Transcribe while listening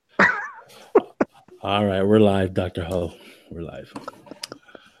All right, we're live, Dr. Ho. We're live.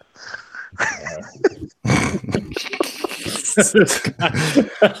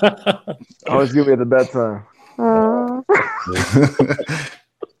 Always give me the bedtime.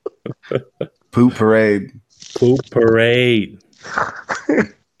 Poop parade. Poop parade.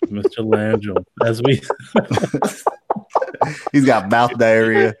 Mr. Landrum. As we He's got mouth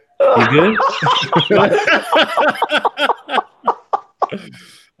diarrhea. You good?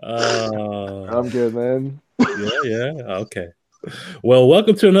 I'm good, man. Yeah. Okay. Well,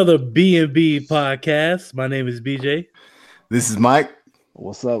 welcome to another B&B podcast. My name is BJ. This is Mike.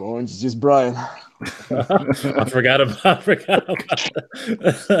 What's up, Orange? It's just Brian. I forgot about that.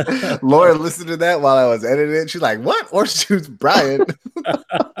 Laura listened to that while I was editing it. She's like, what? Orange juice, Brian.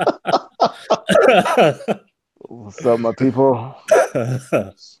 What's up, my people?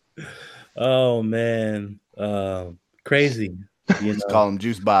 Oh, man. Crazy. You know, Call him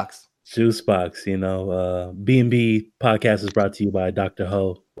Juice Box. Juice Box, you know. B&B podcast is brought to you by Dr.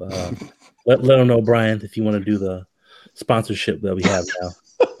 Ho. Let them know, Brian, if you want to do the sponsorship that we have now.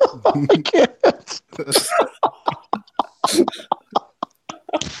 I can't.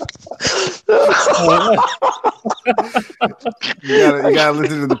 You gotta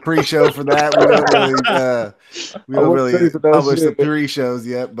listen to the pre-show for that. We don't really publish the pre-shows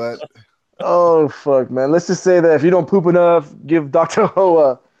yet, but oh fuck, man. Let's just say that if you don't poop enough, give Dr. Ho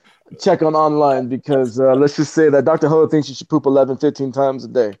a check on online because let's just say that Dr. Ho thinks you should poop 11, 15 times a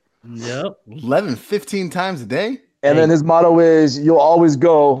day. Yep. 11, 15 times a day? And then his motto is, you'll always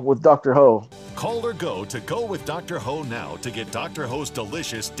go with Dr. Ho. Call or go with Dr. Ho now to get Dr. Ho's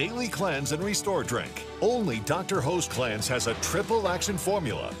delicious daily cleanse and restore drink. Only Dr. Ho's cleanse has a triple action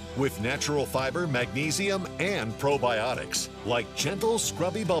formula with natural fiber, magnesium, and probiotics, like gentle,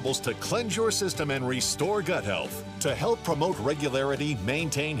 scrubby bubbles to cleanse your system and restore gut health. To help promote regularity,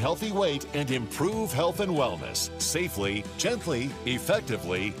 maintain healthy weight, and improve health and wellness safely, gently,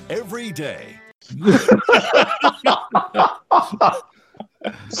 effectively, every day.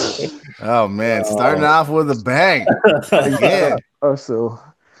 Oh man, starting off with a bang. Yeah. So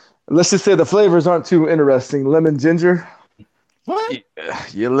let's just say the flavors aren't too interesting. Lemon ginger. What?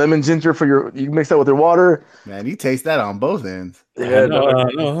 Yeah, lemon ginger you mix that with your water. Man, you taste that on both ends. Yeah,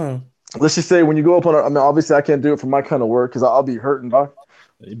 no. Let's just say when you go up on I mean, obviously I can't do it for my kind of work because I'll be hurting, dog.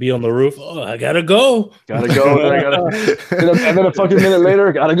 You'd be on the roof. Oh, I gotta go. And then a fucking minute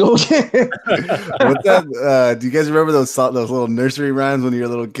later, gotta go again. What's that? Do you guys remember those little nursery rhymes when you were a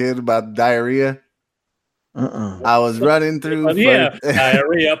little kid about diarrhea? I was running through.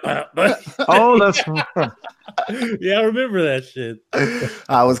 Diarrhea. Oh, that's yeah, I remember that shit.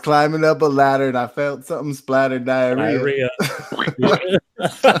 I was climbing up a ladder and I felt something splattered. Diarrhea.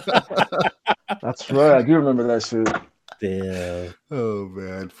 That's right. I do remember that shit. Damn. Oh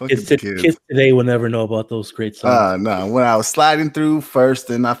man, fucking kids today will never know about those great songs. No, when I was sliding through first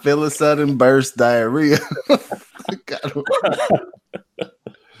and I feel a sudden burst, diarrhea.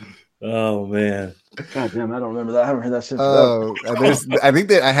 Oh man. God damn, I don't remember that. I haven't heard that shit. Oh, I think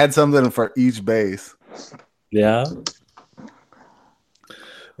that I had something for each base. Yeah.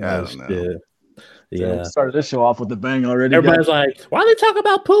 I don't know. Yeah. We started this show off with the bang already. Everybody's like, why they talk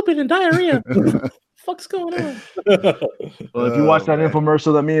about pooping and diarrhea? What's going on? Well, if you watch that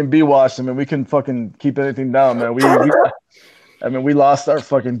infomercial that me and B watched, I mean, we couldn't fucking keep anything down, man. We lost our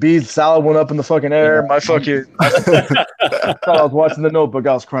fucking B's salad went up in the fucking air. I thought I was watching The Notebook.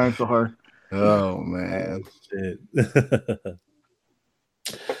 I was crying so hard. Oh man. Shit.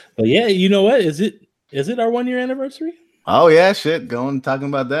 But yeah, you know what? Is it our 1 year anniversary? Oh yeah, shit. Talking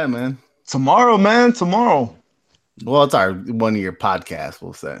about that, man. Tomorrow, man. Tomorrow. Well, it's our 1 year podcast,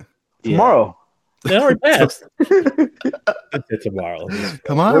 we'll say. Tomorrow. They already passed. It's tomorrow.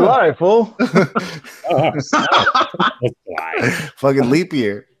 Tomorrow. We're live, fool. Fucking leap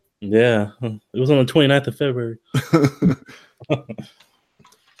year. Yeah. It was on the 29th of February.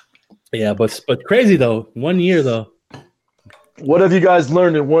 Yeah, but crazy though. 1 year though. What have you guys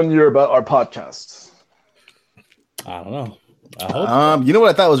learned in 1 year about our podcast? I don't know. I hope You know what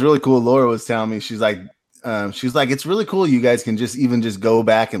I thought was really cool? Laura was telling me, she's like, it's really cool. You guys can just go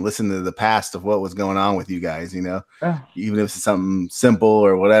back and listen to the past of what was going on with you guys, you know, even if it's something simple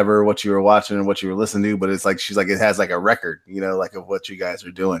or whatever, what you were watching and what you were listening to. But it's like, she's like, it has like a record, you know, like of what you guys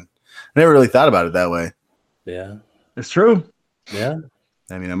are doing. I never really thought about it that way. Yeah, it's true. Yeah.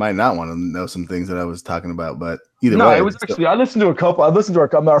 I mean, I might not want to know some things that I was talking about, but either way. No, it was actually, I listened to a couple. I listened to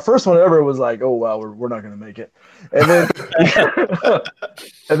our first one ever was like, oh, wow, we're not going to make it. And then,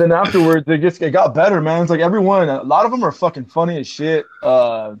 and then afterwards, it got better, man. It's like everyone, a lot of them are fucking funny as shit.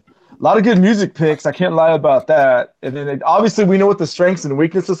 A lot of good music picks. I can't lie about that. And then obviously we know what the strengths and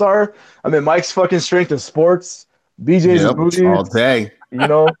weaknesses are. I mean, Mike's fucking strength is sports. BJ's is movies. All day. You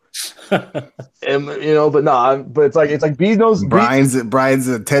know, and you know, but nah, but it's like B knows Brian's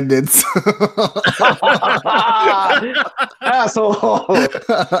attendance. Asshole.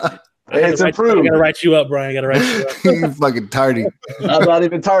 It's improved. I gotta write you up, Brian. I gotta write you up. You're fucking tardy. I'm not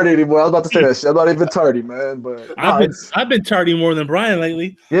even tardy anymore. I was about to say that shit. I'm not even tardy, man. But I've been tardy more than Brian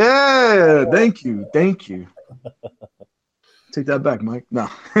lately. Yeah, thank you. Take that back, Mike. No,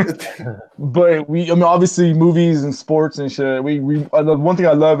 but I mean, obviously, movies and sports and shit. The one thing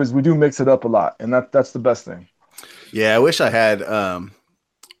I love is we do mix it up a lot, and that's the best thing. Yeah, I wish I had. I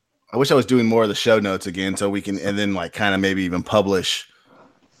wish I was doing more of the show notes again, so we can, and then like kind of maybe even publish.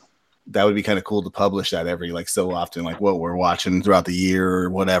 That would be kind of cool to publish that every like so often, like what we're watching throughout the year or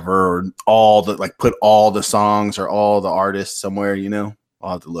whatever, or all the like put all the songs or all the artists somewhere. You know,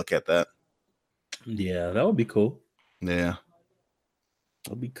 I'll have to look at that. Yeah, that would be cool. Yeah.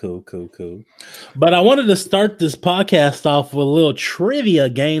 That'd be cool. But I wanted to start this podcast off with a little trivia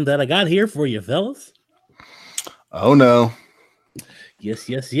game that I got here for you, fellas. Oh no. Yes.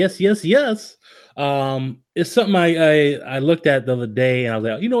 It's something I looked at the other day and I was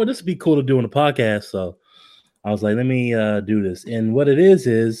like, you know what, this would be cool to do on a podcast. So I was like, let me do this. And what it is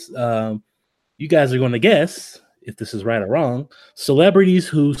you guys are going to guess if this is right or wrong. Celebrities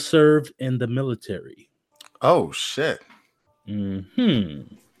who served in the military. Oh shit. All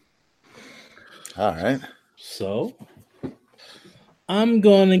right. So I'm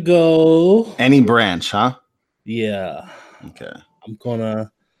gonna go any branch, huh? Yeah. Okay. I'm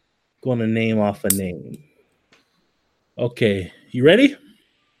gonna name off a name. Okay, you ready?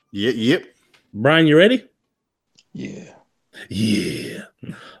 Yep. Brian, you ready? Yeah.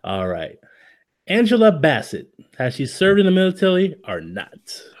 All right. Angela Bassett, has she served in the military or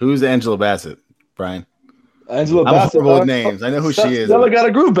not? Who's Angela Bassett, Brian? Angela Bassett. I'm horrible with names. I know who she is. Stella got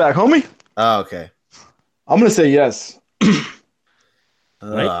a groove back, homie. Oh, okay. I'm gonna say yes.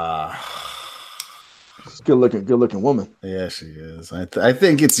 Good looking woman. Yeah, she is. I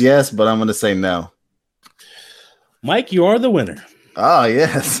think it's yes, but I'm gonna say no. Mike, you are the winner. Oh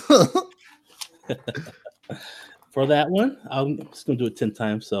yes. For that one, I'm just gonna do it 10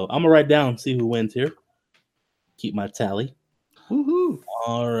 times. So I'm gonna write down, see who wins here. Keep my tally. Woohoo!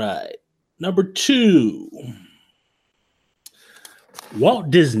 All right. Number 2.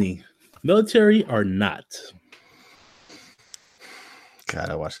 Walt Disney, military or not? God,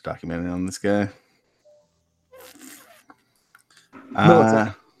 I watched a documentary on this guy.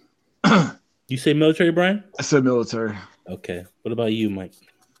 You say military, Brian? I said military. Okay. What about you, Mike?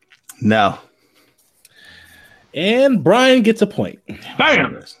 No. And Brian gets a point.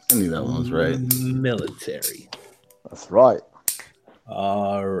 Bam! I knew that one was right. Military. That's right.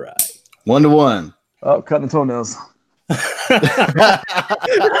 All right. 1-1. Oh, cutting the toenails.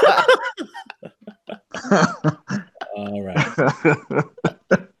 All right.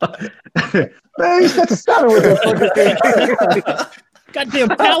 Man, you got to start with that fucking thing. Goddamn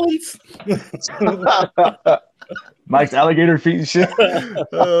talons. Mike's alligator feet and shit.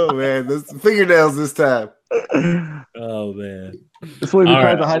 Oh man, this fingernails this time. Oh man. This way we tried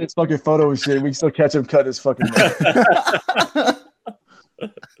right. to hide his fucking photo and shit. We can still catch him cut his fucking nail.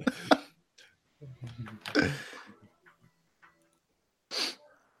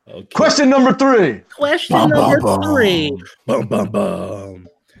 Okay. Question number 3. Question number 3. Bum, bum, bum.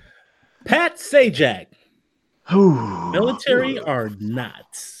 Pat Sajak, military or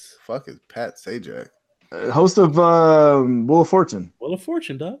not? Fuck is Pat Sajak? Host of Wheel of Fortune. Wheel of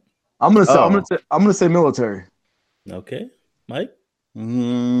Fortune, dog. I'm gonna say military. Okay, Mike.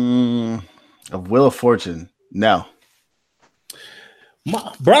 Of Wheel of Fortune, no.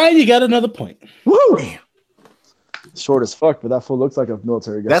 Brian, you got another point. Woo! Short as fuck, but that fool looks like a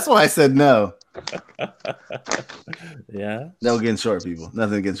military guy. That's why I said no. Yeah. No against short people.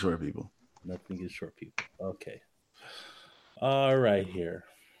 Nothing against short people. Nothing against short people. Okay. All right, here.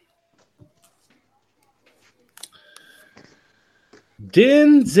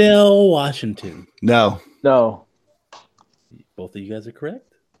 Denzel Washington. No. Both of you guys are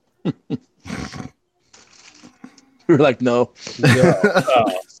correct. We're like, no.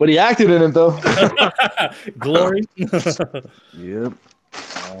 But he acted in it though. Glory. Yep.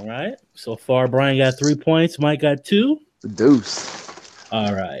 All right. So far, Brian got 3 points. Mike got 2. The deuce.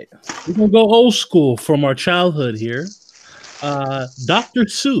 All right. We're going to go old school from our childhood here. Dr.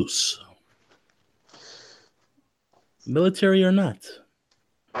 Seuss. Military or not?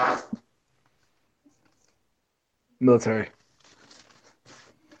 Military.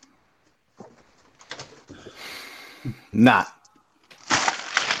 Not.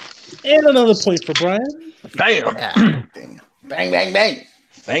 And another point for Brian. Damn. Yeah, damn. Bang, bang, bang.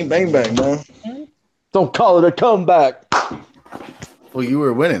 Bang, bang, bang, man. Don't call it a comeback. Well, you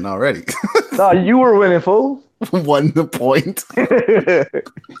were winning already. Nah, you were winning, fool. 1 point.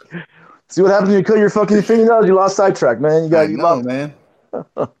 See what happens when you cut your fucking fingernails? You lost sidetrack, man. I know, man.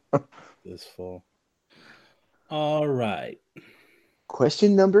 This fool. All right.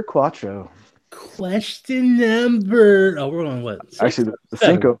 Question number quattro. Question number. Oh, we're on what? 6? Actually, the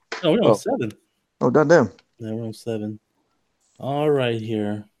 7. cinco. Oh, we're on 7. Oh, goddamn. Yeah, we're on 7. All right,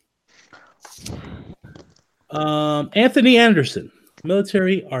 here. Anthony Anderson,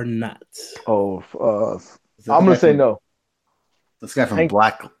 military or not? Oh, Is that I'm the gonna guy say from- no. This guy from Hank-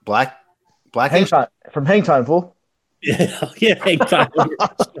 Black Hang time from Hang Time, fool. Yeah, hang time.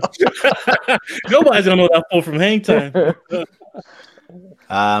 Nobody's gonna know that fool from hang time.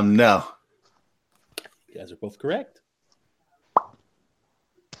 No. You guys are both correct.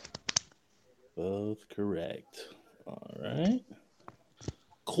 Both correct. All right.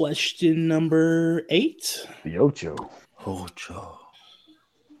 Question number 8. The Ocho. Ocho.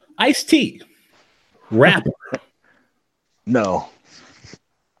 Ice-T, rapper. No,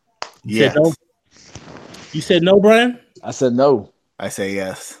 You Yes. said no? You said no, Brian? I said no. I say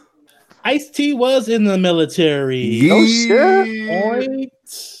yes. Ice-T was in the military. No shit. Point.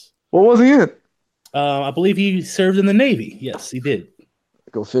 What was he in? I believe he served in the Navy. Yes, he did.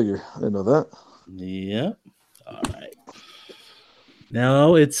 Go figure. I didn't know that. Yeah. All right.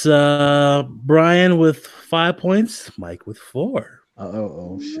 Now it's Brian with 5 points, Mike with 4.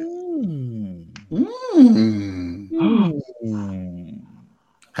 Oh shit.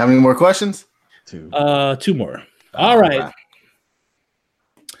 How many more questions? 2. 2 more. All right.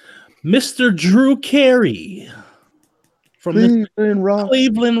 Mr. Drew Carey from the Cleveland Rock.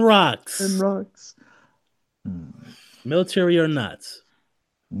 Cleveland Rocks. And Rocks. Military or not?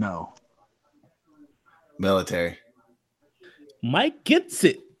 No. Military. Mike gets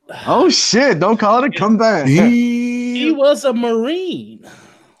it. Oh shit! Don't call it a comeback. He was a Marine.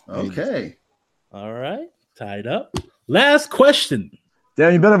 Okay. All right. Tied up. Last question.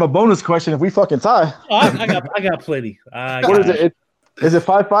 Damn, you better have a bonus question if we fucking tie. Oh, I got plenty. What is it? Is it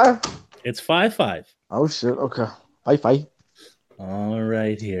 5-5? It's 5-5. Oh shit! Okay. 5-5. All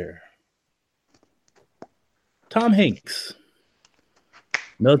right, here. Tom Hanks.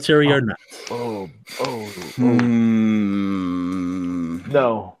 Military or not? Oh. No.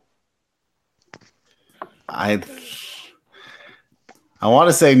 No. I want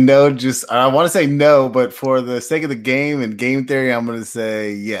to say no. I want to say no, but for the sake of the game and game theory, I'm going to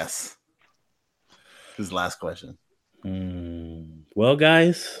say yes. This is the last question. Well,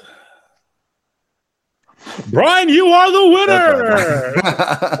 guys, Brian, you are the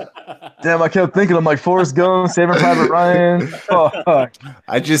winner. Damn, I kept thinking I'm like Forrest Gump, Saving Private Ryan. Fuck.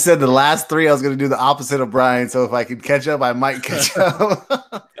 I just said the last 3 I was going to do the opposite of Brian, so if I could catch up, I might catch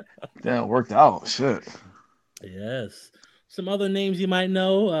up. Damn, it worked out. Shit. Yes. Some other names you might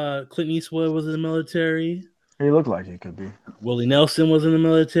know. Clint Eastwood was in the military. He looked like he could be. Willie Nelson was in the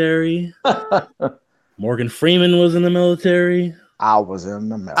military. Morgan Freeman was in the military. I was in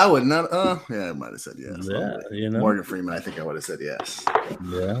the middle. I would not. Yeah, I might have said yes. Yeah, you know. Morgan Freeman, I think I would have said yes.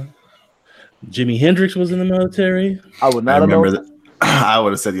 Yeah. Jimi Hendrix was in the military. I would not I have remember known. that. I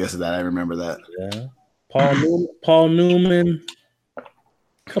would have said yes to that. I remember that. Yeah. Paul Newman.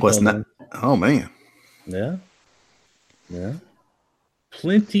 Couple What's of not? them. Oh man. Yeah. Yeah.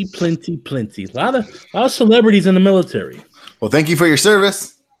 Plenty. A lot of celebrities in the military. Well, thank you for your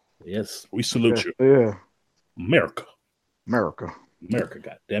service. Yes. We salute you. Yeah. America. America.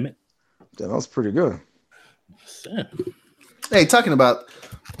 God damn it. Damn, that was pretty good. Hey, talking about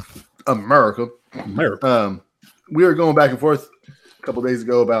America. We were going back and forth a couple days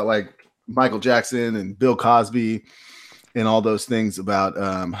ago about like Michael Jackson and Bill Cosby and all those things about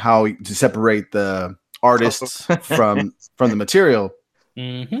how to separate the artists from the material.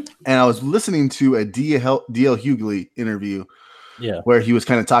 Mm-hmm. And I was listening to a D.L. Hughley interview, where he was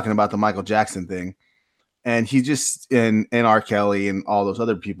kind of talking about the Michael Jackson thing, and he just and R. Kelly and all those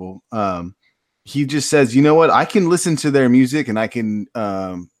other people. He just says, you know what, I can listen to their music and I can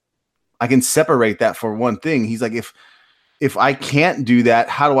separate that for one thing. He's like, if I can't do that,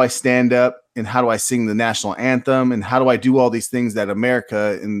 how do I stand up and how do I sing the national anthem and how do I do all these things that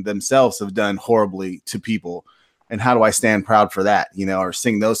America and themselves have done horribly to people? And how do I stand proud for that, or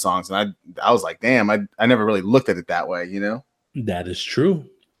sing those songs? And I was like, damn, I never really looked at it that way, That is true.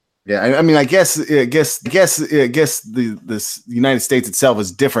 Yeah, I mean, I guess the United States itself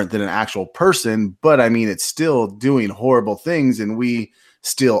is different than an actual person, but I mean, it's still doing horrible things, and we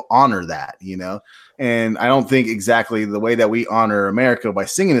still honor that, you know? And I don't think exactly the way that we honor America by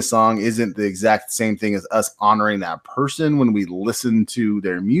singing a song isn't the exact same thing as us honoring that person when we listen to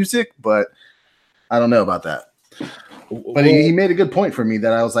their music, but I don't know about that. But he made a good point for me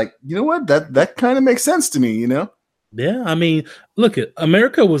that I was like, you know what? That kind of makes sense to me, you know? Yeah, I mean, look,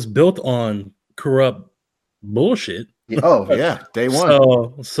 America was built on corrupt bullshit. Oh, yeah, day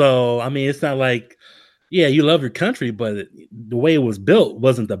one. So I mean, it's not like, yeah, you love your country, but the way it was built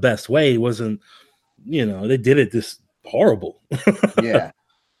wasn't the best way. It wasn't, you know, they did it just horrible. Yeah.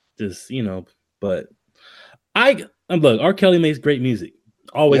 Just, you know, but look, R. Kelly makes great music.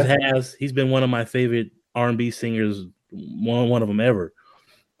 Always has. He's been one of my favorite R&B singers, one of them ever.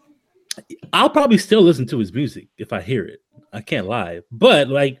 I'll probably still listen to his music if I hear it. I can't lie. But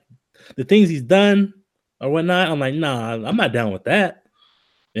like the things he's done or whatnot, I'm like, nah, I'm not down with that.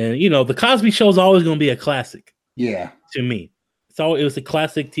 And you know, the Cosby Show is always going to be a classic. Yeah, to me, it was a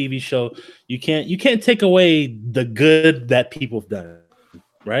classic TV show. You can't take away the good that people have done,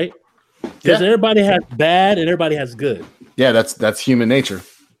 right? Because everybody has bad and everybody has good. Yeah, that's human nature.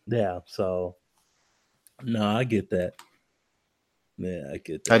 Yeah, so no, I get that. Yeah, I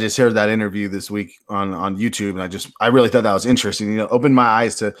get that. I just heard that interview this week on YouTube, and I really thought that was interesting. You know, opened my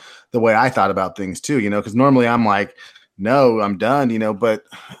eyes to the way I thought about things too. You know, because normally I'm like, no, I'm done. You know, but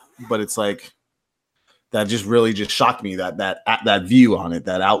it's like that just really just shocked me that view on it,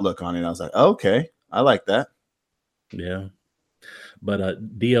 that outlook on it. I was like, okay, I like that. Yeah,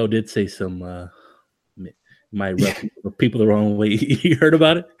 but Dio did say some might rub people the wrong way. You heard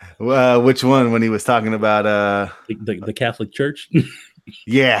about it? Which one? When he was talking about the Catholic Church?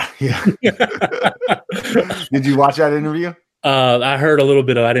 Yeah. Did you watch that interview? I heard a little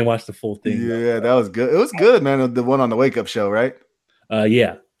bit of. I didn't watch the full thing. Yeah, that was good. It was good, man. The one on the Wake Up Show, right?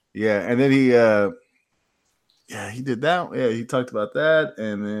 Yeah. And then he did that. Yeah, he talked about that,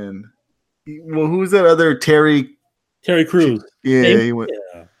 and then who was that other Terry Crews? Yeah, he went.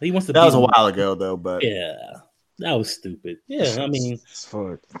 Yeah. He wants to. That was a while ago, though. But yeah, that was stupid. Yeah, I mean,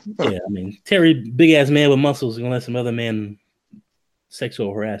 yeah, I mean, Terry, big ass man with muscles, gonna let some other man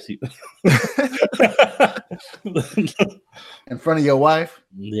sexual harass you in front of your wife.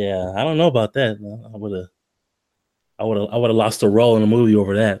 Yeah, I don't know about that. I would have lost a role in a movie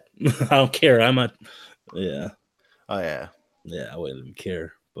over that. I don't care. I'm not. Yeah. Oh yeah. Yeah, I wouldn't even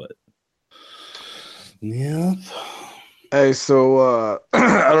care. But yeah. Hey, so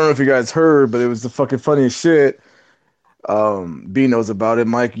I don't know if you guys heard, but it was the fucking funniest shit. B knows about it.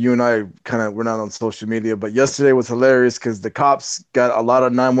 Mike, you and I we're not on social media, but yesterday was hilarious because the cops got a lot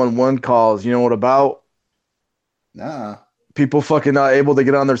of 911 calls. You know what about? Nah. People fucking not able to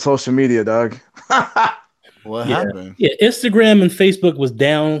get on their social media, dog. What happened? Yeah, Instagram and Facebook was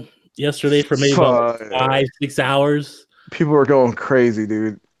down yesterday for maybe about 5-6 hours. People were going crazy,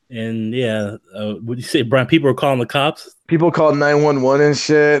 dude. And yeah, would you say, Brian? People were calling the cops. People called 911 and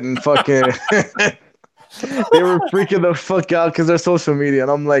shit, and fucking, they were freaking the fuck out because they're social media.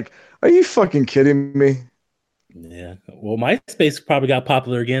 And I'm like, are you fucking kidding me? Yeah. Well, MySpace probably got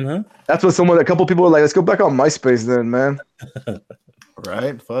popular again, huh? That's what a couple people were like. Let's go back on MySpace then, man.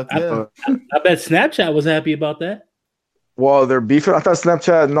 Right? Fuck yeah. I bet Snapchat was happy about that. Well, they're beefing. I thought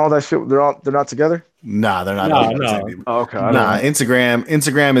Snapchat and all that shit. They're not together. Nah, they're not. No. Oh, okay. Nah,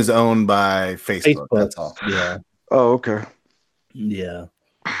 Instagram is owned by Facebook. That's all. Yeah. Oh, okay. Yeah.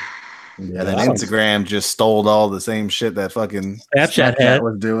 Yeah. Then Instagram just stole all the same shit that fucking Snapchat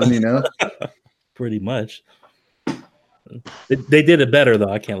was doing. You know. Pretty much. They did it better though.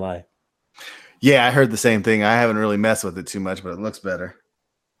 I can't lie. Yeah, I heard the same thing. I haven't really messed with it too much, but it looks better.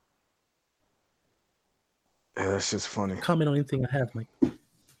 Yeah, that's just funny. Comment on anything I have, Mike.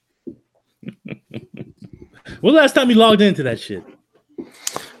 When last time you logged into that shit?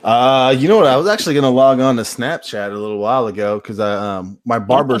 You know what? I was actually gonna log on to Snapchat a little while ago because my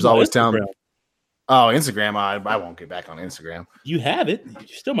barber's always telling me. Oh, Instagram. I won't get back on Instagram. You have it.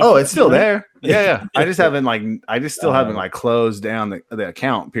 It's still there. Yeah. I just haven't haven't closed down the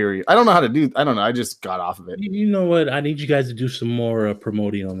account. Period. I don't know how to do. I don't know. I just got off of it. You know what? I need you guys to do some more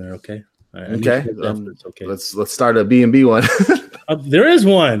promoting on there. Okay. Right, okay. Okay. Let's start a B&B one. There is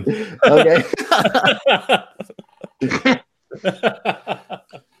one. Okay.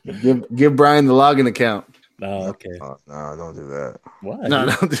 give Brian the login account. Oh, okay. No, don't do that. Why? No,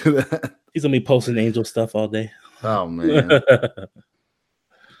 don't do that. He's gonna be posting angel stuff all day. Oh man.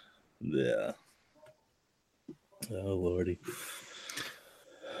 Yeah. Oh lordy.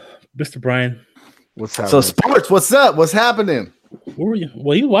 Mr. Brian. What's happening? So sports, what's up? What's happening? Where were you?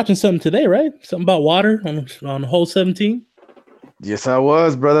 Well, you were watching something today, right? Something about water on hole 17. Yes, I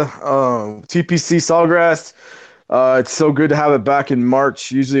was, brother. TPC Sawgrass It's so good to have it back in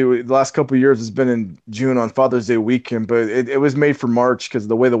March. Usually, the last couple of years, it's been in June on Father's Day weekend, but it was made for March because of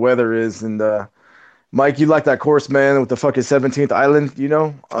the way the weather is. And Mike, you like that course, man, with the fucking 17th Island, you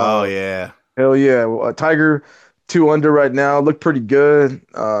know? Oh yeah, hell yeah. Tiger 2 under right now, look pretty good.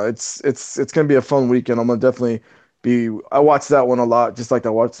 It's gonna be a fun weekend. I'm gonna definitely be. I watch that one a lot, just like I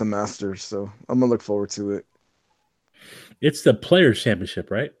watch the Masters. So I'm gonna look forward to it. It's the Players Championship,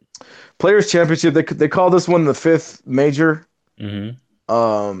 right? Players Championship. They call this one the 5th major.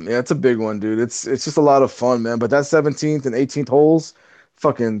 Mm-hmm. Yeah, it's a big one, dude. It's just a lot of fun, man. But that 17th and 18th holes,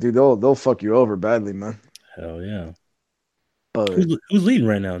 fucking dude, they'll fuck you over badly, man. Hell yeah. But who's leading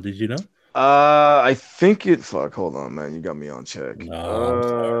right now? Did you know? I think it. Fuck, hold on, man. You got me on check.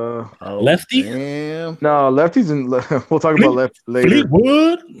 Lefty? Damn. No, Lefty's in. We'll talk about Lefty later.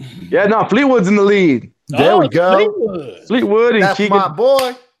 Fleetwood? Yeah, no, Fleetwood's in the lead. There we go. Fleetwood and That's Keegan. my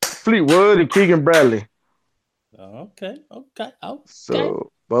boy. Fleetwood and Keegan Bradley. Okay.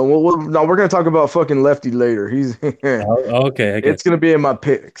 So, but we're gonna talk about fucking Lefty later. He's okay. It's gonna be in my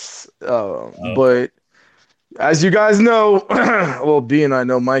picks. But as you guys know, well, B and I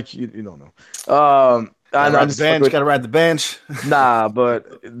know, Mike, you don't know. I just gotta ride the bench. Nah,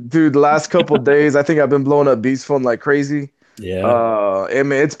 but dude, the last couple of days, I think I've been blowing up Beast phone like crazy. Yeah. I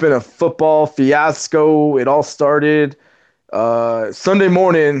mean, it's been a football fiasco. It all started Sunday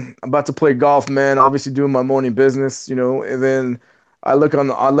morning. I'm about to play golf, man. Obviously doing my morning business, you know, and then I look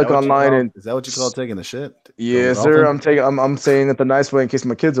online and is that what you call taking the shit? yes, sir. I'm saying it the nice way in case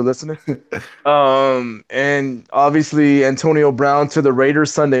my kids are listening. And obviously Antonio Brown to the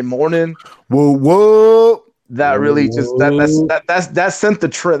Raiders Sunday morning. Whoa. That really just that sent the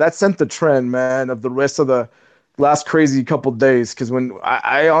trend. That sent the trend, man, of the rest of the last crazy couple days. Because when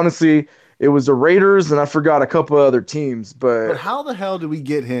I honestly, it was the Raiders and I forgot a couple other teams. But how the hell did we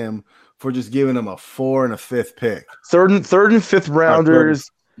get him for just giving him a 4th and a 5th pick? Third and 5th rounders.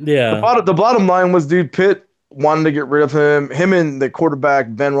 Yeah. The bottom line was, dude, Pitt wanted to get rid of him. Him and the quarterback,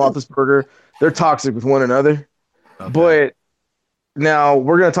 Ben Roethlisberger, they're toxic with one another. Okay. But now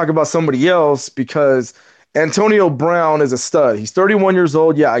we're going to talk about somebody else because Antonio Brown is a stud. He's 31 years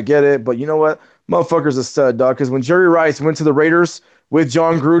old. Yeah, I get it. But you know what? Motherfucker's a stud, dog. Because when Jerry Rice went to the Raiders with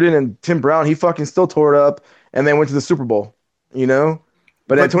John Gruden and Tim Brown, he fucking still tore it up and they went to the Super Bowl, you know?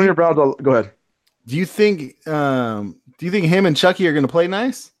 But Antonio Brown, go ahead. Do you think him and Chucky are going to play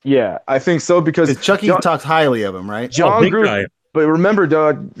nice? Yeah, I think so because Chucky talks highly of him, right? John Gruden. But remember,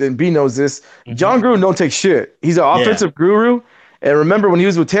 dog, and B knows this. Mm-hmm. John Gruden don't take shit. He's an offensive guru. And remember when he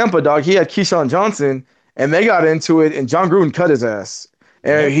was with Tampa, dog, he had Keyshawn Johnson, and they got into it, and John Gruden cut his ass,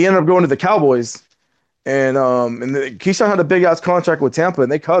 and he ended up going to the Cowboys. And Keyshawn had a big ass contract with Tampa, and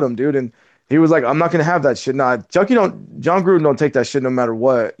they cut him, dude. And he was like, "I'm not gonna have that shit." Nah, John Gruden don't take that shit no matter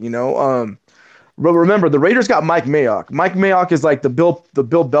what, you know. Remember, the Raiders got Mike Mayock. Mike Mayock is like the Bill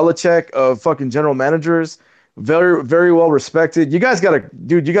Belichick of fucking general managers. Very, very well respected. You guys got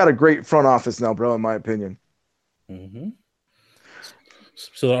you got a great front office now, bro, in my opinion. Mm-hmm.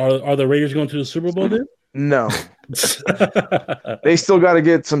 So are the Raiders going to the Super Bowl then? No. They still got to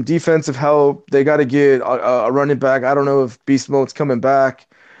get some defensive help. They got to get a running back. I don't know if Beast Mode's coming back,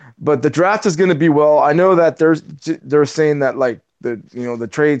 but the draft is going to be well. I know that they're saying that like the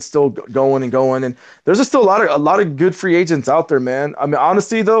trade's still going, and there's still a lot of good free agents out there, man. I mean,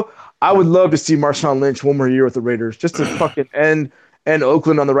 honestly though, I would love to see Marshawn Lynch one more year with the Raiders just to fucking end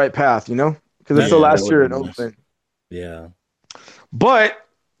Oakland on the right path, you know, because it's the last year in Oakland. Yeah, but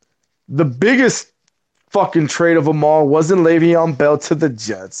the biggest fucking trade of them all wasn't Le'Veon Bell to the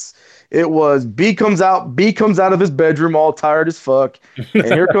Jets. It was B comes out of his bedroom all tired as fuck, and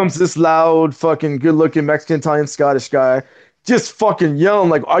here comes this loud fucking good looking Mexican, Italian, Scottish guy just fucking yelling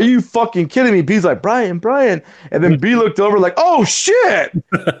like, "Are you fucking kidding me?" B's like, Brian, and then B looked over like, "Oh shit!"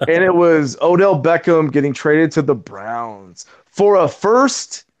 And it was Odell Beckham getting traded to the Browns for a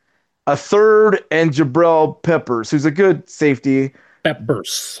first, a third, and Jabril Peppers, who's a good safety.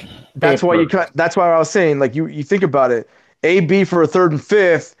 Peppers. That's why I was saying, like, you think about it. AB for a 3rd and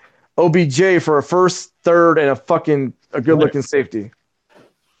 5th, OBJ for a 1st, 3rd, and a good looking safety.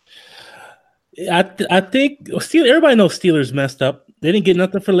 I think everybody knows Steelers messed up. They didn't get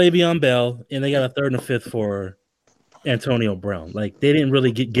nothing for Le'Veon Bell, and they got a 3rd and a 5th for Antonio Brown. Like they didn't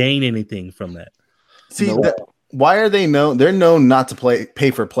really gain anything from that. See, why are they known? They're known not to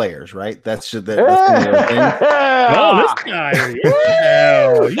pay for players, right? That's just that. Oh, this guy!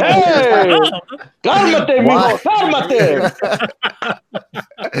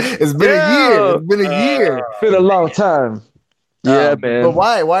 It's been a year. It's been a year. It's been a long time. Yeah, man. But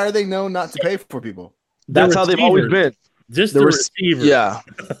why? Why are they known not to pay for people? That's how they've always been. Just the receiver. Yeah.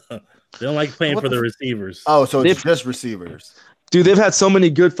 They don't like playing for the receivers. Oh, so it's just receivers. Dude, they've had so many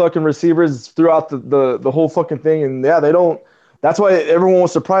good fucking receivers throughout the whole fucking thing, and yeah, they don't. That's why everyone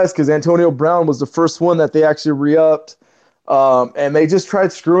was surprised because Antonio Brown was the first one that they actually re-upped, and they just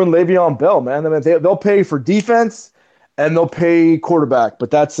tried screwing Le'Veon Bell, man. I mean, they'll pay for defense and they'll pay quarterback,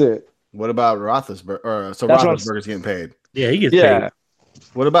 but that's it. What about Roethlisberger? So Roethlisberger's getting paid. Yeah, he gets paid.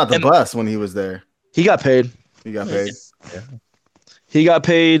 What about the bus when he was there? He got paid. He got paid. Yeah. He got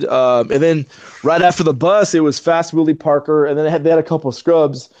paid, and then right after the bus, it was Fast Willie Parker, and then they had a couple of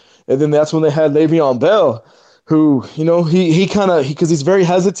scrubs, and then that's when they had Le'Veon Bell, who he kind of because he's very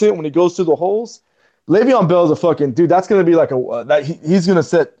hesitant when he goes through the holes. Le'Veon Bell is a fucking dude. That's gonna be like he's gonna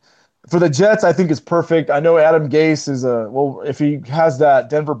set for the Jets. I think is perfect. I know Adam Gase is if he has that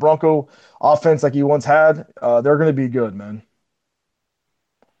Denver Bronco offense like he once had, they're gonna be good, man.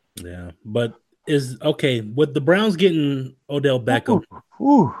 Yeah, but. Is okay with the Browns getting Odell Beckham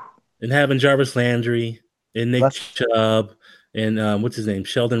and having Jarvis Landry and Nick Chubb and what's his name,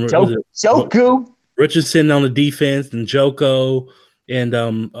 Sheldon Joku Richardson on the defense and Joko and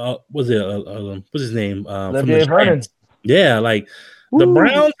what's his name from the Giants. Yeah, like the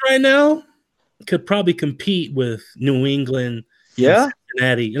Browns right now could probably compete with New England, not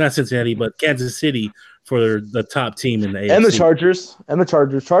Cincinnati, but Kansas City for the top team in the AFC. And the Chargers.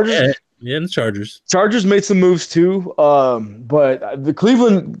 Yeah, and the Chargers. Chargers made some moves too, but the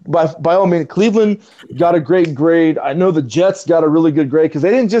Cleveland, by all means, Cleveland got a great grade. I know the Jets got a really good grade because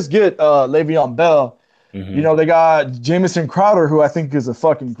they didn't just get Le'Veon Bell. Mm-hmm. They got Jamison Crowder, who I think is a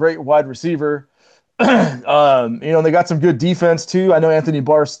fucking great wide receiver. They got some good defense too. I know Anthony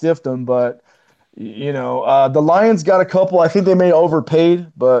Barr stiffed them, but the Lions got a couple. I think they may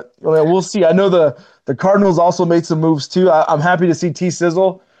overpaid, but we'll see. I know the Cardinals also made some moves too. I'm happy to see T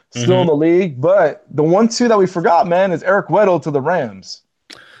Sizzle still in the league, but the 1-2 that we forgot, man, is Eric Weddle to the Rams.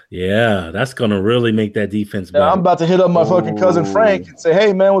 Yeah, that's gonna really make that defense better. I'm about to hit up my fucking cousin Frank and say,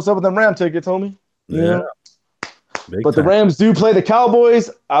 "Hey, man, what's up with them Ram tickets, homie?" Yeah. But the Rams do play the Cowboys,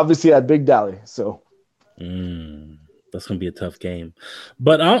 obviously at Big Dally. So that's gonna be a tough game.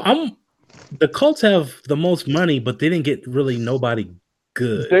 But the Colts have the most money, but they didn't get really nobody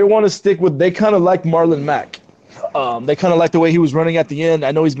good. They want to stick with. They kind of like Marlon Mack. They kind of like the way he was running at the end.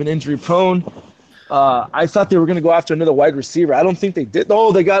 I know he's been injury prone. I thought they were going to go after another wide receiver. I don't think they did.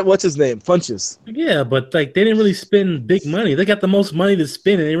 Oh, they got what's his name, Funches. Yeah, but they didn't really spend big money. They got the most money to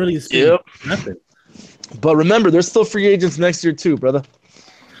spend, and they really spend nothing. But remember, they're still free agents next year too, brother.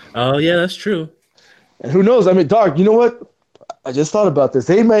 Oh yeah, that's true. And who knows? I mean, dog, you know what? I just thought about this.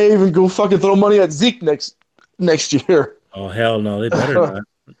 They may even go fucking throw money at Zeke next year. Oh hell no, they better not.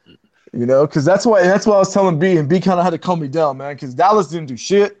 Because that's why I was telling B, and B kind of had to calm me down, man, because Dallas didn't do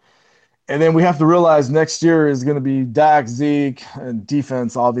shit. And then we have to realize next year is going to be Dak, Zeke, and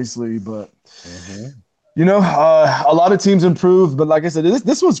defense, obviously. But, a lot of teams improved. But like I said,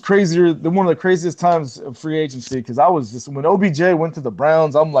 this was crazier than one of the craziest times of free agency because I was just – when OBJ went to the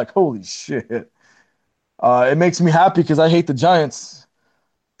Browns, I'm like, holy shit. It makes me happy because I hate the Giants.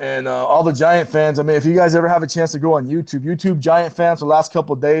 And all the Giant fans, I mean, if you guys ever have a chance to go on YouTube Giant fans for the last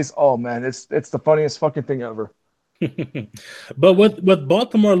couple of days, oh, man, it's the funniest fucking thing ever. But with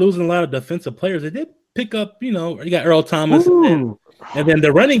Baltimore losing a lot of defensive players, they did pick up, you got Earl Thomas. And then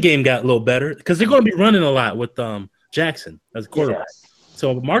the running game got a little better because they're going to be running a lot with Jackson as a quarterback. Yes.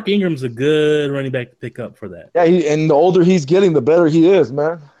 So Mark Ingram's a good running back to pick up for that. Yeah, and the older he's getting, the better he is,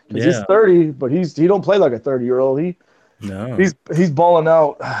 man. Because he's 30, but he don't play like a 30-year-old. No, he's balling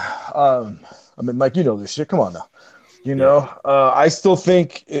out. I mean, Mike, you know this shit. Come on now. I still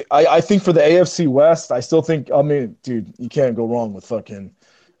think I think for the AFC West, I still think. I mean, dude, you can't go wrong with fucking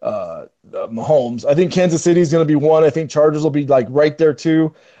Mahomes. I think Kansas City is going to be 1. I think Chargers will be like right there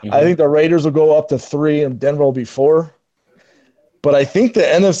 2. I think the Raiders will go up to 3, and Denver will be 4. But I think the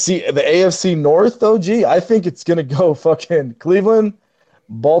AFC North, though, I think it's going to go fucking Cleveland,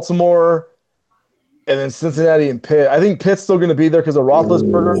 Baltimore. And then Cincinnati and Pitt. I think Pitt's still going to be there because of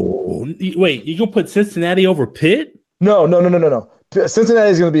Roethlisberger. Wait, you gonna put Cincinnati over Pitt? No. Cincinnati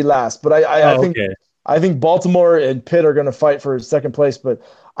is going to be last, but I think Baltimore and Pitt are going to fight for second place. But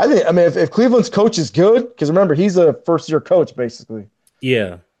if Cleveland's coach is good, because remember he's a first-year coach basically.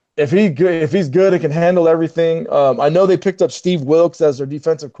 Yeah. If he's good, and can handle everything. I know they picked up Steve Wilkes as their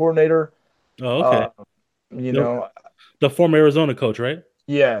defensive coordinator. Oh, okay. The former Arizona coach, right?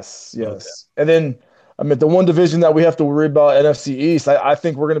 Yes. Okay. And then. I mean, the one division that we have to worry about, NFC East, I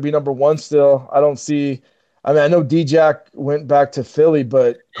think we're going to be number 1 still. I don't see – I mean, I know D-Jack went back to Philly,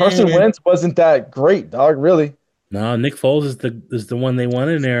 but Carson Wentz wasn't that great, dog, really. No, Nick Foles is the one they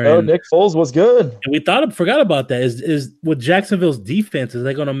wanted in there. No, Nick Foles was good. And we forgot about that. Is with Jacksonville's defense, is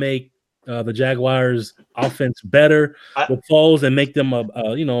they going to make the Jaguars' offense better with Foles and make them a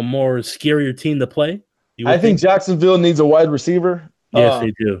more scarier team to play? I think Jacksonville needs a wide receiver. Yes,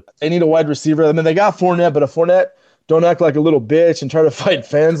 they do. They need a wide receiver. I mean, they got Fournette, but a Fournette don't act like a little bitch and try to fight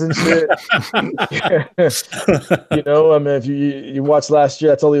fans and shit. I mean, if you watched last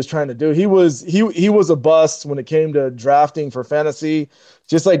year, that's all he was trying to do. He was a bust when it came to drafting for fantasy,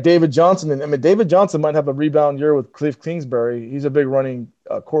 just like David Johnson. And I mean, David Johnson might have a rebound year with Cliff Kingsbury. He's a big running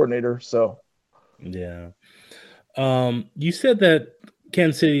coordinator. So, yeah. You said that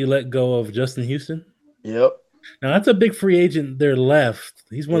Kansas City let go of Justin Houston. Yep. Now that's a big free agent there left.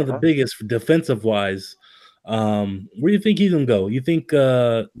 He's one of the biggest defensive wise. Where do you think he's gonna go? You think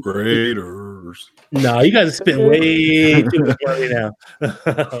Raiders? No, you guys are spending way too much money now.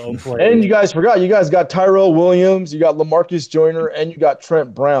 And you guys forgot, you guys got Tyrell Williams, you got LaMarcus Joyner, and you got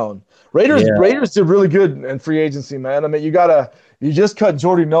Trent Brown. Raiders did really good in free agency, man. I mean, you just cut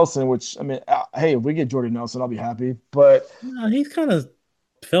Jordy Nelson, which I mean, hey, if we get Jordy Nelson, I'll be happy. But he's kind of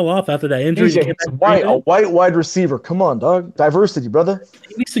fell off after that injury. A white wide receiver. Come on, dog. Diversity, brother.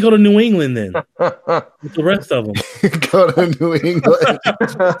 He needs to go to New England then. With the rest of them. Go to New England.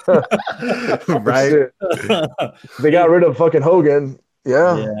 Right. They got rid of fucking Hogan.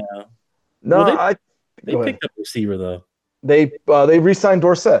 Yeah. No, they picked up a receiver though. They re-signed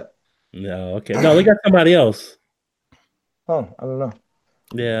Dorsett. No, okay. No, they got somebody else. Oh, I don't know.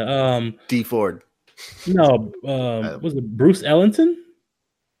 Yeah. D Ford. No, was it Bruce Ellington?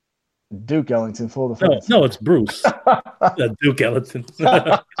 Duke Ellington, full defense. No, it's Bruce. Duke Ellington.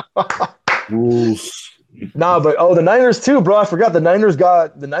 Bruce. Nah, but the Niners too, bro. I forgot the Niners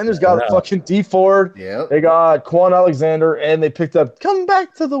got fucking D Ford. Yeah. They got Quan Alexander, and they picked up "Come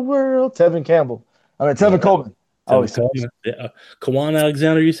Back to the World" Tevin Coleman. Quan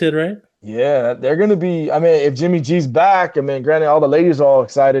Alexander, you said, right? Yeah, they're gonna be. I mean, if Jimmy G's back, I mean, granted, all the ladies are all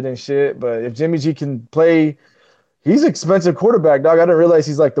excited and shit, but if Jimmy G can play. He's an expensive quarterback, dog. I didn't realize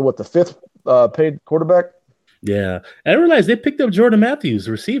he's like the fifth paid quarterback. Yeah, I didn't realize they picked up Jordan Matthews,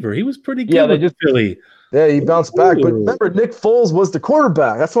 receiver. He was pretty good. Yeah, they just Philly. Yeah, he bounced back. But remember, Nick Foles was the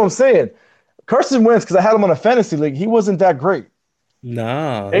quarterback. That's what I'm saying. Carson Wentz, because I had him on a fantasy league, he wasn't that great.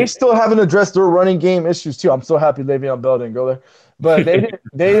 Nah, they still haven't addressed their running game issues too. I'm so happy Le'Veon Bell didn't go there, but they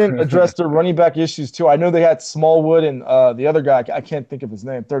didn't address their running back issues too. I know they had Smallwood and the other guy. I can't think of his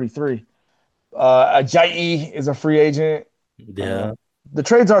name. 33. Ajayi is a free agent. Yeah. The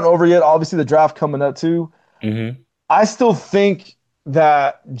trades aren't over yet. Obviously, the draft coming up too. Mm-hmm. I still think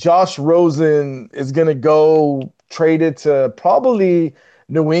that Josh Rosen is going to go traded to probably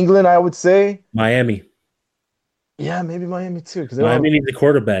New England, I would say. Miami. Yeah, maybe Miami too. Because Miami needs a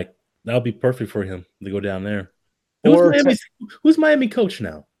quarterback. That would be perfect for him to go down there. Who's Miami coach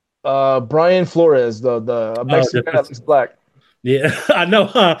now? Brian Flores, the Mexican guy that looks black. Yeah, I know.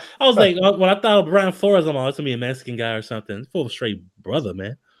 Huh? I was like, when I thought of Brian Flores, I'm like, it's gonna be a Mexican guy or something. Full of straight brother,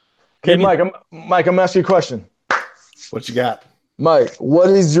 man. Okay, Mike, I'm gonna ask you a question. What you got, Mike? What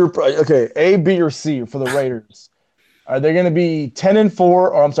is your A, B, or C for the Raiders? Are they going to be 10-4,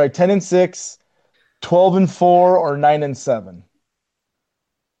 or I'm sorry, 10-6, 12-4, or 9-7?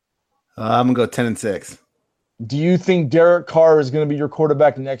 I'm gonna go 10-6. Do you think Derek Carr is going to be your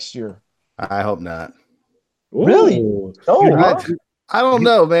quarterback next year? I hope not. Really? Oh, I don't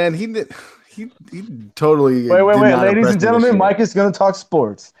know, man. He totally. Wait, ladies and gentlemen, Mike is going to talk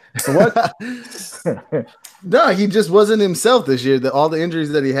sports. So what? No, he just wasn't himself this year. All the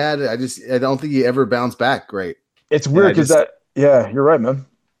injuries that he had, I don't think he ever bounced back great. It's weird because you're right, man.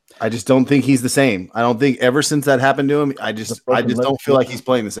 I just don't think he's the same. I don't think ever since that happened to him, I just don't feel like he's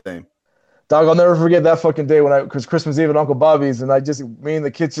playing the same. Dog, I'll never forget that fucking day because Christmas Eve at Uncle Bobby's, and me and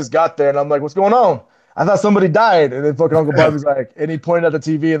the kids just got there, and I'm like, what's going on? I thought somebody died, and then fucking Uncle Bobby's like, and he pointed at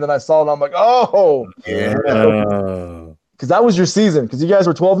the TV, and then I saw it, and I'm like, oh, yeah, because that was your season, because you guys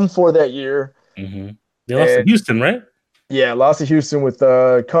were 12-4 that year. Mm-hmm. They lost to Houston, right? Yeah, lost to Houston with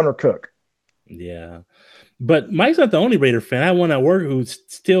Connor Cook. Yeah, but Mike's not the only Raider fan. I had one at work he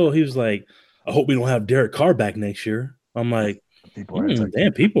was like, I hope we don't have Derek Carr back next year. I'm like, people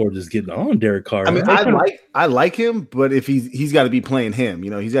are just getting on Derek Carr. I mean, I like him, but if he's got to be playing him,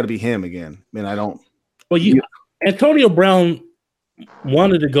 he's got to be him again. I mean, I don't. Well, Antonio Brown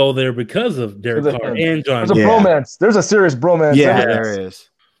wanted to go there because of Derek Carr and John. There's a bromance. There's a serious bromance. Yeah, there is.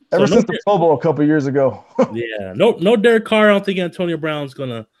 Ever since the Pro Bowl a couple years ago. Yeah, no Derek Carr. I don't think Antonio Brown's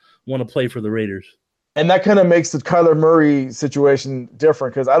gonna want to play for the Raiders. And that kind of makes the Kyler Murray situation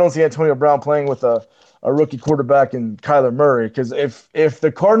different because I don't see Antonio Brown playing with a rookie quarterback in Kyler Murray. Because if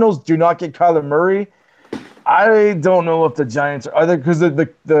the Cardinals do not get Kyler Murray, I don't know if the Giants are there because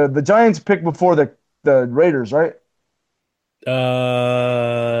the Giants picked before the Raiders, right?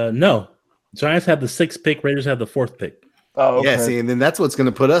 No. Giants have the 6th pick. Raiders have the 4th pick. Oh, okay. Yeah, see, and then that's what's going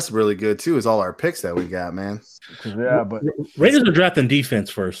to put us really good too. Is all our picks that we got, man. Yeah, but Raiders are drafting defense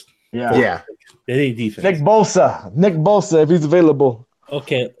first. yeah. They need defense. Nick Bosa, if he's available.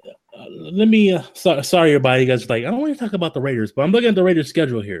 Okay, let me. Sorry, everybody. You guys are like, I don't want to talk about the Raiders, but I'm looking at the Raiders'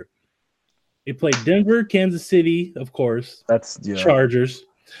 schedule here. They play Denver, Kansas City, of course. That's Chargers.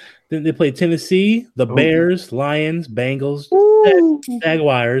 Then they play Tennessee, the Bears, Lions, Bengals,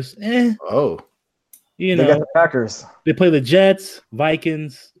 Jaguars. Oh, they got the Packers. They play the Jets,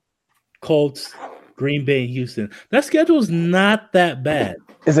 Vikings, Colts, Green Bay, and Houston. That schedule is not that bad.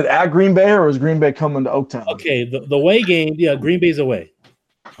 Is it at Green Bay or is Green Bay coming to Oaktown? Okay, the away game, Green Bay's away.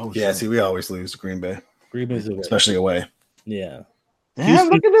 Oh, yeah. See, we always lose to Green Bay. Green Bay's away. Especially away. Yeah. Damn,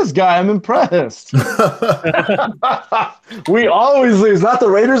 look at this guy. I'm impressed. We always lose. Not the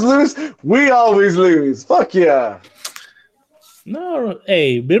Raiders lose. We always lose. Fuck yeah. No,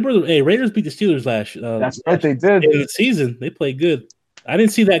 Raiders beat the Steelers last. That's right, they did. In the season, they played good. I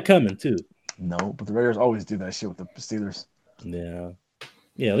didn't see that coming, too. No, but the Raiders always do that shit with the Steelers. Yeah.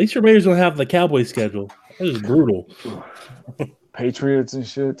 Yeah, at least your Raiders don't have the Cowboys schedule. That is brutal. Patriots and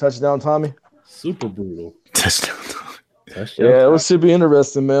shit. Touchdown, Tommy. Super brutal. Touchdown. Yeah, it should be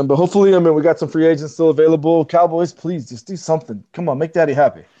interesting, man. But hopefully, we got some free agents still available. Cowboys, please just do something. Come on, make Daddy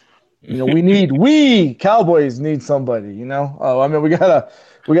happy. We Cowboys need somebody. We got a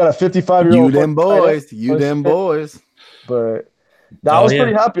 55-year-old. You them boys. But I was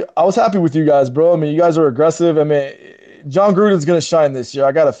pretty happy. I was happy with you guys, bro. You guys are aggressive. John Gruden's gonna shine this year.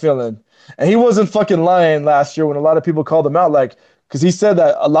 I got a feeling, and he wasn't fucking lying last year when a lot of people called him out, because he said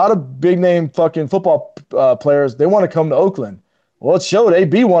that a lot of big name fucking football players, they want to come to Oakland. Well, it showed.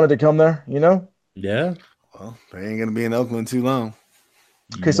 AB wanted to come there. Yeah. Well, they ain't gonna be in Oakland too long.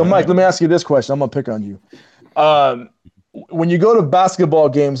 Okay, so Mike, let me ask you this question. I'm gonna pick on you. When you go to basketball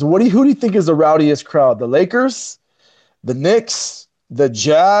games, who do you think is the rowdiest crowd? The Lakers, the Knicks, the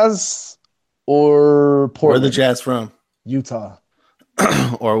Jazz, or Portland? Where are the Jazz from? Utah.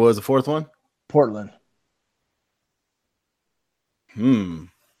 Or what was the fourth one? Portland. Who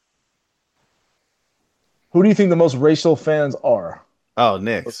do you think the most racial fans are? Oh,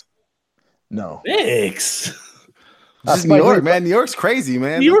 Knicks. No. Knicks. That's New York, man. New York's crazy,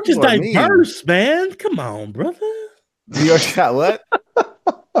 man. New York is diverse, man. Come on, brother. New York got what?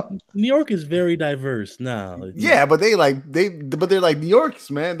 New York is very diverse now. Yeah, but they're like New York's,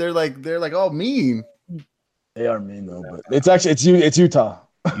 man. They're like all mean. They are mean though, but it's Utah.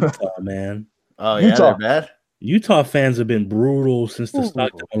 Utah, man. Oh yeah, they're bad. Utah fans have been brutal since the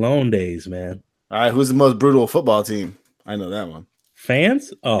Stockton Malone days, man. All right, who's the most brutal football team? I know that one.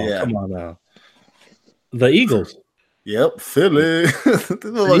 Fans? Oh, yeah. Come on now. The Eagles. Yep, Philly.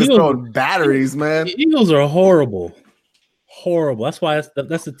 They're throwing batteries, man. The Eagles are horrible. Horrible. That's why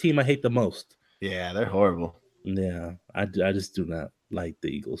that's the team I hate the most. Yeah, they're horrible. Yeah, I just do not like the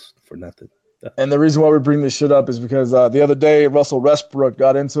Eagles for nothing. And the reason why we bring this shit up is because the other day Russell Westbrook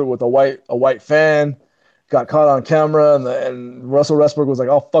got into it with a white fan, got caught on camera, and Russell Westbrook was like,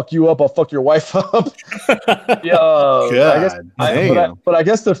 "I'll fuck you up. I'll fuck your wife up." Yeah, but I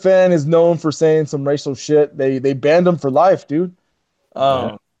guess the fan is known for saying some racial shit. They banned him for life, dude.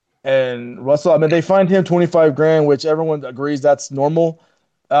 And Russell, they fined him $25,000, which everyone agrees that's normal.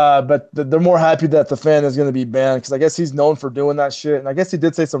 But they're more happy that the fan is going to be banned because I guess he's known for doing that shit. And I guess he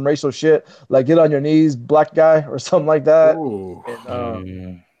did say some racial shit, like "get on your knees, black guy" or something like that.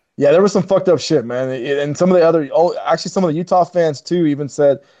 And, yeah, there was some fucked up shit, man. And some of the Utah fans too even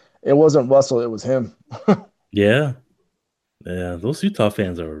said it wasn't Russell, it was him. Yeah, those Utah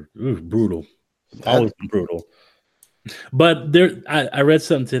fans are brutal. Always been brutal. But I read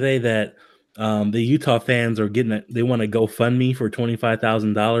something today that the Utah fans are they want to GoFundMe for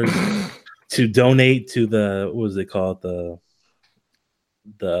 $25,000 to donate to the what was it called the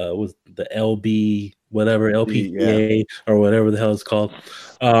LB whatever LPGA or whatever the hell it's called.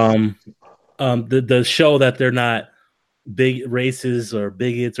 The show that they're not big racists or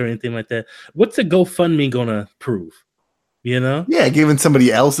bigots or anything like that. What's a GoFundMe gonna prove? Yeah, giving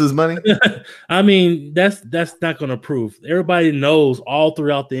somebody else's money. That's not going to prove. Everybody knows all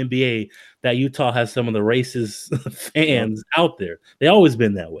throughout the NBA that Utah has some of the racist fans out there. They always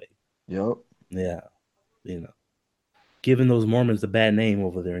been that way. Yep. Yeah. Giving those Mormons a bad name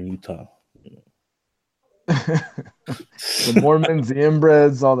over there in Utah. The Mormons, the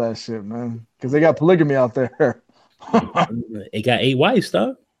inbreds, all that shit, man. Because they got polygamy out there. They got 8 wives,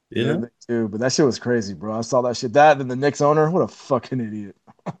 dog. Yeah, they do. But that shit was crazy, bro. I saw that shit. That and the Knicks owner, what a fucking idiot.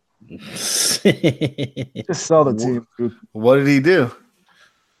 Just sell the team, dude. What did he do?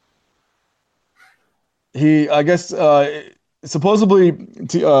 I guess supposedly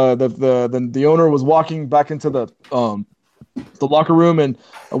the owner was walking back into the locker room, and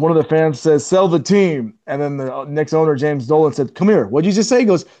one of the fans says, "Sell the team." And then the Knicks owner, James Dolan, said, "Come here. What'd you just say?" He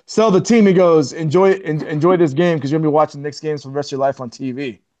goes, "Sell the team." He goes, enjoy this game because you're gonna be watching Knicks games for the rest of your life on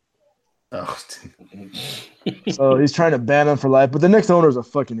TV. Oh, So he's trying to ban him for life. But the Knicks owner is a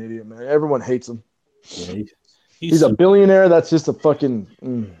fucking idiot, man. Everyone hates him. Yeah, He's a billionaire. That's just a fucking.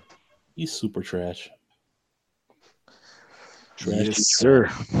 He's super trash. Yes,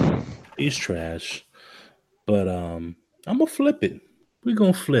 sir. He's trash. But I'm gonna flip it. We're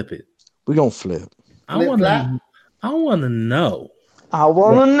gonna flip it. We're gonna flip. I wanna know. I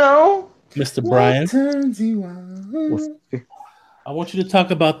wanna know. Mr. Brian. turns you on? I want you to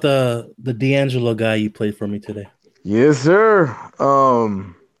talk about the D'Angelo guy you played for me today. Yes, sir.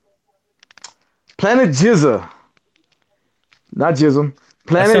 Planet Jizza. Not Jism.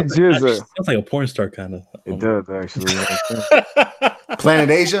 Planet Jizza. Sounds like a porn star kind of. It does actually. Planet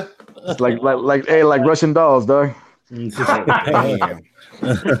Asia. It's like Russian dolls, dog. Damn.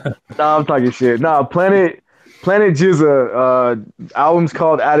 Nah, I'm talking shit. Nah, Planet Jizza. Album's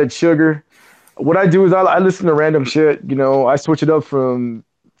called Added Sugar. What I do is I listen to random shit. You know, I switch it up to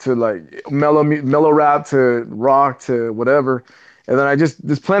like mellow rap to rock to whatever, and then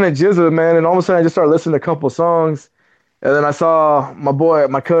this Planet Jizza, man. And all of a sudden I just started listening to a couple of songs, and then I saw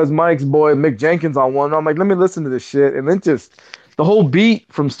my cousin Mike's boy Mick Jenkins on one. And I'm like, let me listen to this shit, and then just the whole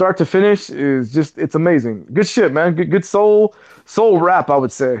beat from start to finish is it's amazing. Good shit, man. Good soul rap, I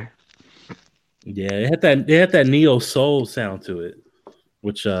would say. Yeah, it had that neo soul sound to it,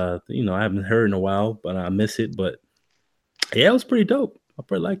 which I haven't heard in a while, but I miss it. But yeah, it was pretty dope. I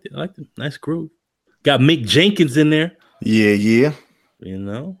pretty liked it. I liked it. Nice groove. Got Mick Jenkins in there. Yeah. You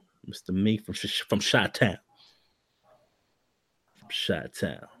know, Mr. Meek from Chi-Town.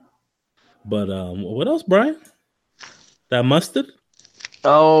 Chi-Town. But what else, Brian? That Mustard?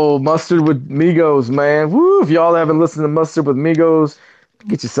 Oh, Mustard with Migos, man. Woo! If y'all haven't listened to Mustard with Migos,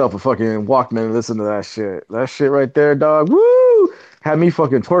 get yourself a fucking Walkman and listen to that shit. That shit right there, dog. Woo! Had me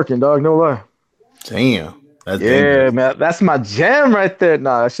fucking twerking, dog. No lie. Damn. That's dangerous. Man. That's my jam right there.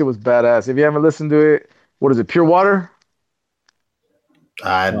 Nah, that shit was badass. If you haven't listened to it, what is it? Pure Water?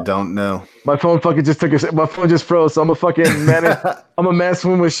 I don't know. My phone fucking just my phone just froze. So I'm a fucking man. I'm a man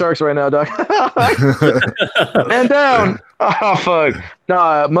swimming with sharks right now, dog. Man down. Oh fuck.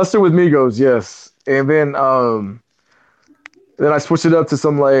 Nah, Mustard with Migos, yes. And then I switched it up to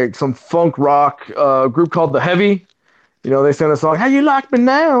some funk rock group called The Heavy. You know, they sang a song, "How You Like Me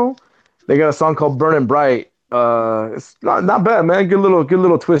Now." They got a song called "Burning Bright." It's not bad, man. Good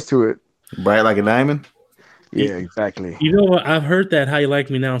little twist to it. Bright like a diamond. Yeah, exactly. You know what? I've heard that "How You Like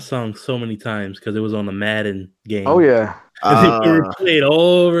Me Now" song so many times because it was on the Madden game. Oh yeah. They were played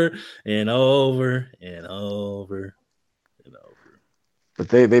over and over and over and over. But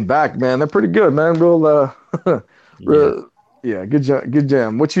they back, man. They're pretty good, man. Yeah, good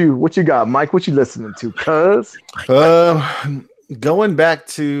jam. What you got, Mike? What you listening to, cuz? Going back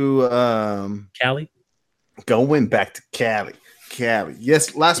to Cali. Going back to Cali.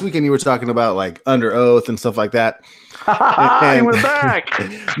 Yes, last weekend you were talking about like Under Oath and stuff like that. He went back.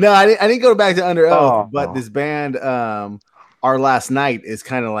 No, I didn't go back to Under Oath, but this band, Our Last Night, is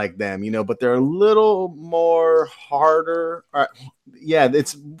kind of like them, you know, but they're a little more harder. Yeah,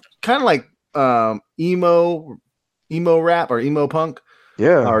 it's kind of like emo rap or emo punk.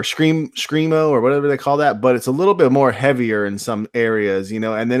 Yeah. Or screamo or whatever they call that, but it's a little bit more heavier in some areas, you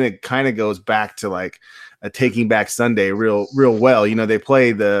know, and then it kind of goes back to like a Taking Back Sunday real well. You know, they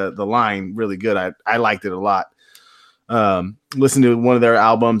play the line really good. I liked it a lot. Listened to one of their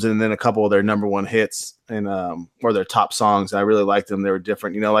albums and then a couple of their number one hits and or their top songs. I really liked them. They were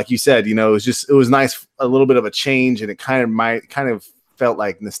different. You know, like you said, you know, it was nice, a little bit of a change, and it kind of felt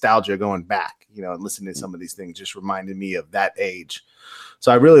like nostalgia going back, you know, and listening to some of these things just reminded me of that age.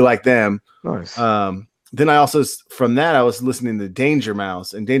 So I really like them. Nice. Then I also, from that, I was listening to Danger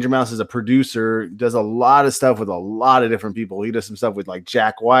Mouse, and Danger Mouse is a producer, does a lot of stuff with a lot of different people. He does some stuff with like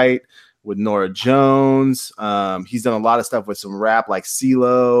Jack White, with Nora Jones. He's done a lot of stuff with some rap like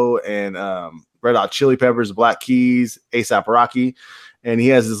CeeLo and Red Hot Chili Peppers, Black Keys, A$AP Rocky. And he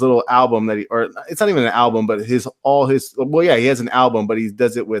has this little album it's not even an album, but he has an album, but he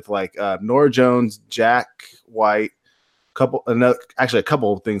does it with like Nora Jones, Jack White, a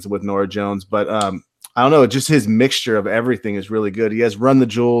couple of things with Nora Jones, but I don't know, just his mixture of everything is really good. He has Run the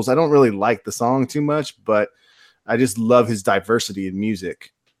Jewels. I don't really like the song too much, but I just love his diversity in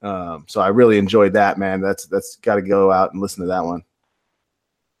music. So I really enjoyed that, man. That's got to go out and listen to that one.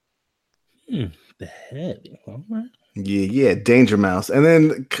 The Heavy. All right. Yeah, Danger Mouse. And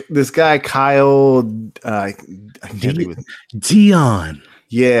then this guy Kyle, I can't think of it. Dion.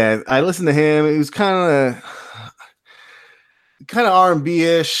 Yeah, I listened to him. It was kind of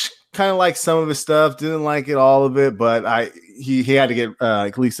R&B-ish, kind of like some of his stuff. Didn't like it, all of it, but he had to get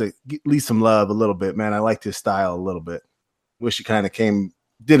at least some love a little bit, man. I liked his style a little bit. Wish he kind of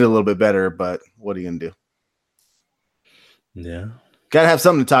did it a little bit better, but what are you gonna do? Yeah. Gotta have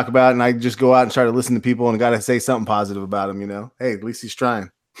something to talk about, and I just go out and try to listen to people and gotta say something positive about him, Hey, at least he's trying.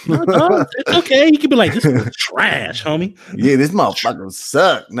 No, it's okay. You could be like, this is trash, homie. Yeah, this motherfucker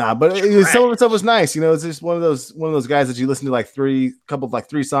suck. Nah, but some of the stuff was nice. It's just one of those guys that you listen to like three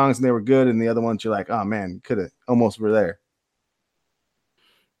songs and they were good, and the other ones you're like, oh man, could have almost were there.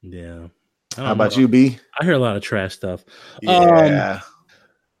 Yeah. How about you, B? I hear a lot of trash stuff. Yeah.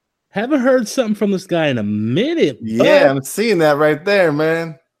 Haven't heard something from this guy in a minute. Yeah, I'm seeing that right there,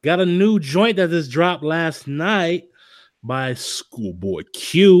 man. Got a new joint that just dropped last night by Schoolboy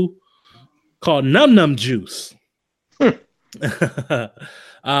Q called Num Num Juice. Schoolboy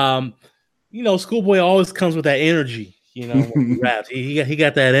always comes with that energy, when he raps. He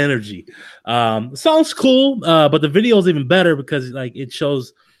got that energy. The song's cool, but the video is even better because like it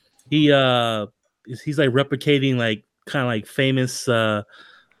shows he's like replicating like kind of like famous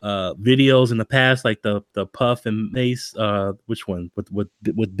videos in the past, like the Puff and Mace, which one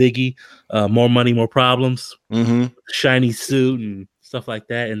with Biggie, More Money, More Problems, shiny suit and stuff like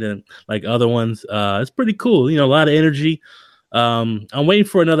that, and then like other ones. It's pretty cool, a lot of energy. I'm waiting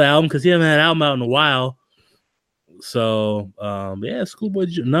for another album because he hasn't had an album out in a while. So yeah, Schoolboy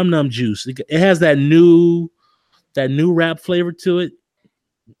Num Num Juice. It has that new rap flavor to it,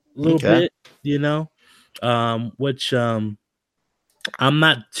 a little bit, which I'm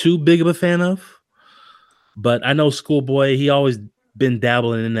not too big of a fan of, but I know Schoolboy, he always been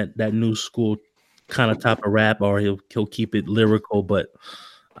dabbling in that new school kind of type of rap, or he'll keep it lyrical, but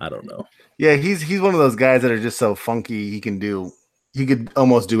I don't know. Yeah, he's one of those guys that are just so funky. He could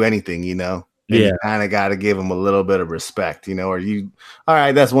almost do anything, And you kind of got to give him a little bit of respect, all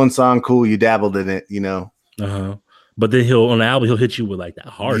right, that's one song, cool, you dabbled in it, But then on the album he'll hit you with like that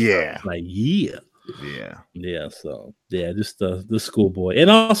hard stuff, like so just the Schoolboy. And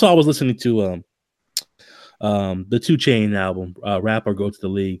also I was listening to the 2 Chainz album, Rap or Go to the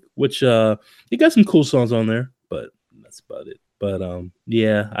League, which he got some cool songs on there, but that's about it. But I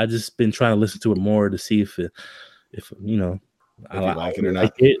just been trying to listen to it more to see if I like it or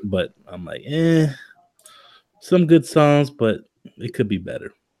not. But I'm like, some good songs, but it could be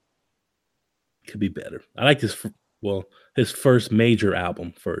better. I like his first major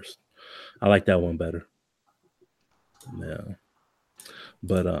album first. I like that one better. Yeah.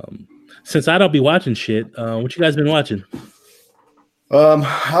 But since I don't be watching shit, what you guys been watching?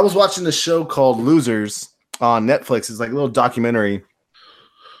 I was watching the show called Losers on Netflix. It's like a little documentary.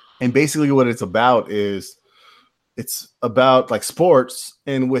 And basically what it's about is it's about like sports,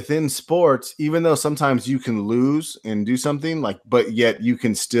 and within sports, even though sometimes you can lose and do something but yet you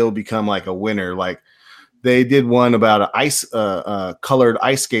can still become like a winner. Like they did one about a colored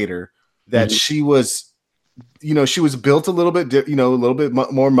ice skater that she was built a little bit, a little bit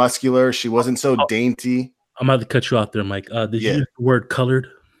more muscular. She wasn't so dainty. I'm about to cut you off there, Mike. Did you use the word colored?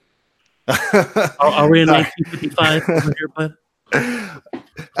 Are we in 1955 over here, bud?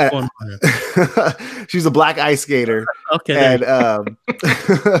 She's a black ice skater. Okay. And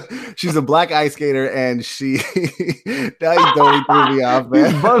she's a black ice skater, and she now you totally threw me off,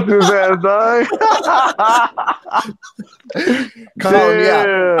 man. Bust his ass, dog.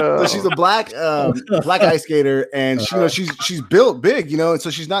 So she's a black ice skater, and she's built big, and so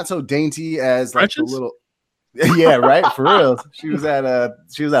she's not so dainty as like a little. Yeah, right. For real, she was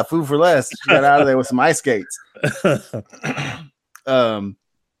at Food for Less. She got out of there with some ice skates.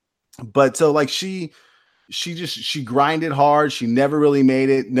 But so like she grinded hard. She never really made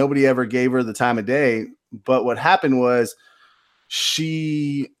it. Nobody ever gave her the time of day. But what happened was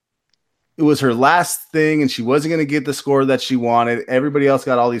it was her last thing, and she wasn't going to get the score that she wanted. Everybody else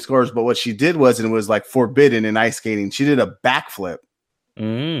got all these scores, but what she did was, and it was like forbidden in ice skating, she did a backflip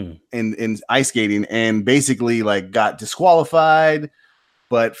in ice skating, and basically like got disqualified.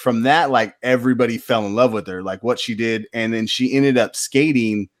 But from that, like everybody fell in love with her, like what she did. And then she ended up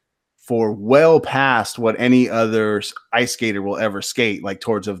skating for well past what any other ice skater will ever skate, like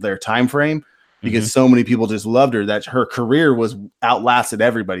towards of their time frame, because so many people just loved her that her career was outlasted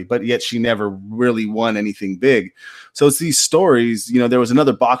everybody, but yet she never really won anything big. So it's these stories, there was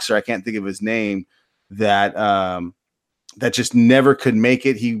another boxer, I can't think of his name, that just never could make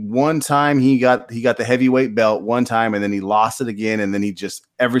it. He got the heavyweight belt one time, and then he lost it again. And then he just,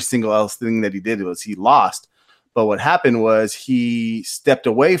 every single else thing that he did was he lost. But what happened was he stepped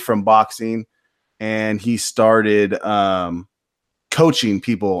away from boxing and he started coaching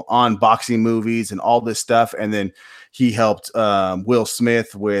people on boxing movies and all this stuff. And then he helped Will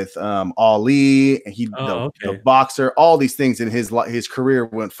Smith with Ali, and the boxer, all these things. And his career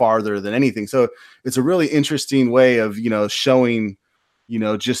went farther than anything. So it's a really interesting way of, showing,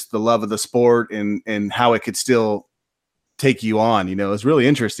 just the love of the sport and how it could still take you on. It's really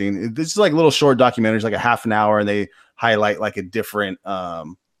interesting. This is like little short documentaries, like a half an hour, and they highlight like a different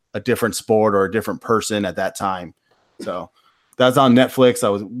sport or a different person at that time. So that's on Netflix.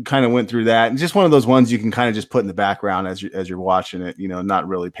 I went through that, and just one of those ones you can kind of just put in the background as you're watching it, not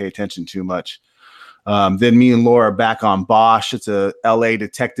really pay attention too much. Then me and Laura are back on Bosch. It's a LA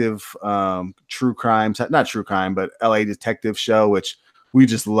detective, true crime, not true crime, but LA detective show, which we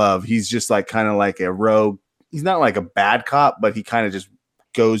just love. He's just like kind of like a rogue. He's not like a bad cop, but he kind of just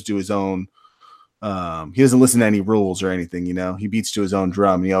goes to his own. He doesn't listen to any rules or anything, he beats to his own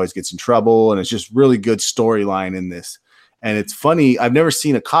drum and he always gets in trouble. And it's just really good storyline in this. And it's funny. I've never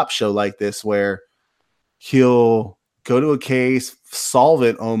seen a cop show like this where he'll go to a case, solve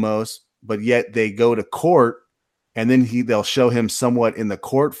it almost, but yet they go to court and then they'll show him somewhat in the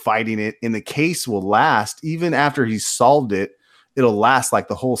court fighting it. And the case will last even after he's solved it. It'll last like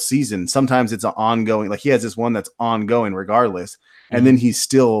the whole season. Sometimes it's an ongoing, like he has this one that's ongoing regardless. And then he's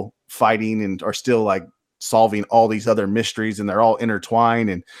still fighting and are still like solving all these other mysteries, and they're all intertwined.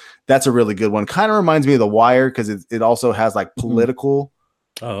 And that's a really good one. Kind of reminds me of The Wire because it also has like political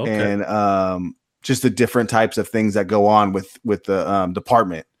and just the different types of things that go on with the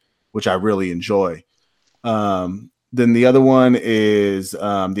department, which I really enjoy. Then the other one is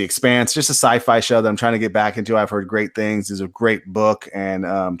The Expanse, just a sci-fi show that I'm trying to get back into. I've heard great things. It's a great book, and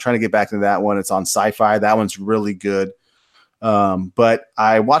trying to get back into that one. It's on Sci-Fi. That one's really good. But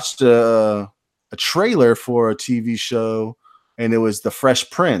I watched a trailer for a TV show, and it was The Fresh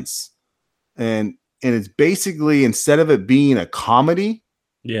Prince. And it's basically, instead of it being a comedy,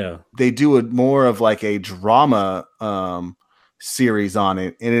 they do it more of like a drama series on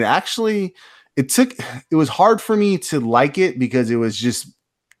it. And it actually... It was hard for me to like it because it was just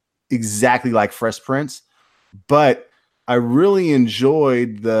exactly like Fresh Prince, but I really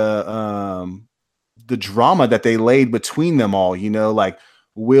enjoyed the drama that they laid between them all. Like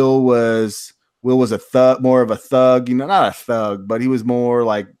Will was a thug, more of a thug, not a thug, but he was more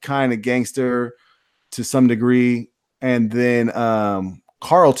like kind of gangster to some degree. And then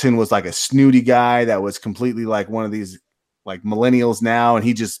Carlton was like a snooty guy that was completely like one of these like millennials now, and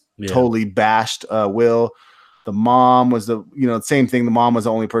he just totally bashed Will. The mom was the same thing. The mom was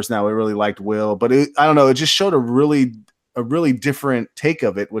the only person that really liked Will, but I don't know. It just showed a really different take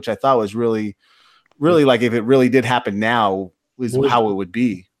of it, which I thought was really, really like if it really did happen now, is how it would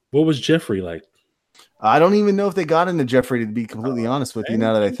be. What was Jeffrey like? I don't even know if they got into Jeffrey, to be completely honest with you.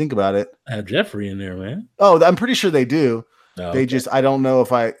 Now that I think about it, I have Jeffrey in there, man. Oh, I'm pretty sure they do. Oh, they just, I don't know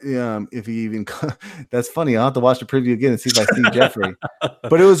if he even, that's funny. I'll have to watch the preview again and see if I see Jeffrey,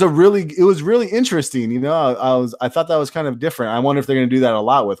 but it was really interesting. I thought that was kind of different. I wonder if they're going to do that a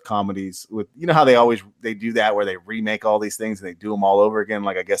lot with comedies with, how they do that where they remake all these things and they do them all over again.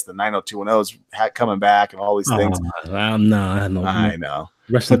 Like I guess the 90210 is coming back and all these things. I know.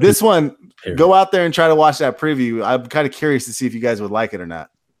 But this one, go out there and try to watch that preview. I'm kind of curious to see if you guys would like it or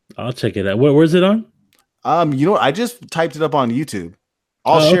not. I'll check it out. Where's it on? You know what? I just typed it up on YouTube.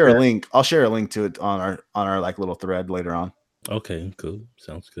 I'll share a link. I'll share a link to it on our like little thread later on. Okay, cool.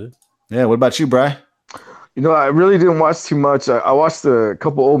 Sounds good. Yeah. What about you, Bri? I really didn't watch too much. I watched a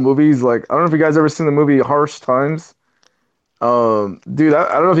couple old movies. Like I don't know if you guys ever seen the movie Harsh Times. Dude,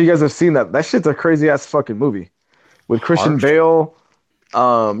 I don't know if you guys have seen that. That shit's a crazy ass fucking movie with Christian Bale.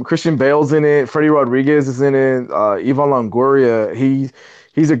 Christian Bale's in it. Freddie Rodriguez is in it. Ivan Longoria.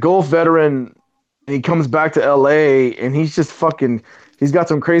 He's a Gulf veteran. He comes back to LA and he's just he's got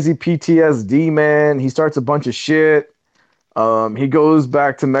some crazy PTSD, man. He starts a bunch of shit. He goes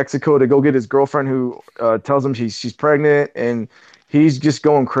back to Mexico to go get his girlfriend who tells him she's pregnant, and he's just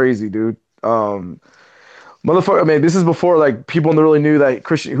going crazy, dude. Motherfucker, I mean, this is before like people really knew that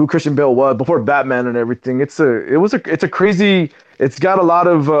who Christian Bale was, before Batman and everything. It's a crazy, it's got a lot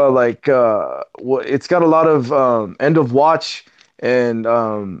of it's got a lot of end of watch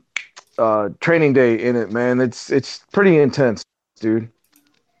and Training Day in it, man. It's pretty intense, dude.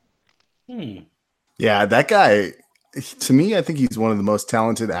 Yeah, that guy, to me, I think he's one of the most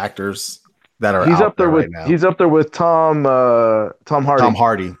talented actors that are out there right now. He's up there with Tom Hardy. Tom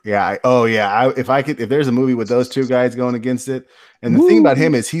Hardy. Yeah. If there's a movie with those two guys going against it, and the thing about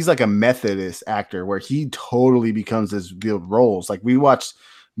him is he's like a Methodist actor where he totally becomes his roles. Like we watched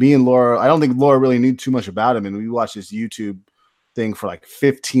me and Laura, I don't think Laura really knew too much about him, and we watched this YouTube thing for like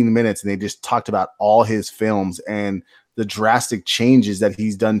 15 minutes, and they just talked about all his films and the drastic changes that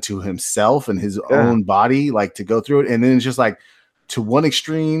he's done to himself and his own body, like to go through it. And then it's just like to one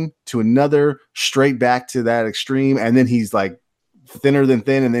extreme to another, straight back to that extreme. And then he's like thinner than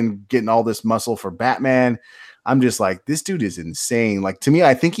thin, and then getting all this muscle for Batman. I'm just like, this dude is insane. Like, to me,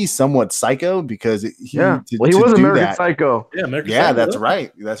 I think he's somewhat psycho because he was American Psycho. Yeah, Psycho. That's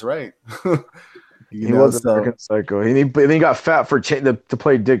right. That's right. He was American Psycho. And he got fat to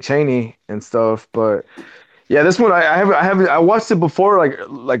play Dick Cheney and stuff. But yeah, this one I watched it before,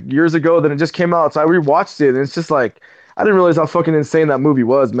 like years ago. Then it just came out, so I rewatched it, and it's just like I didn't realize how fucking insane that movie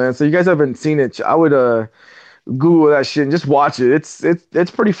was, man. So you guys haven't seen it, I would Google that shit and just watch it.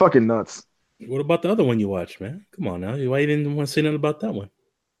 It's pretty fucking nuts. What about the other one you watched, man? Come on now. Why you didn't want to say nothing about that one?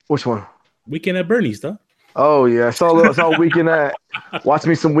 Which one? Weekend at Bernie's, though. Oh yeah, I saw Weekend at. Watch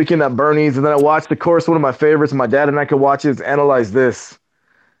me some Weekend at Bernie's, and then I watched, of course, one of my favorites. My dad and I could watch it. Analyze This.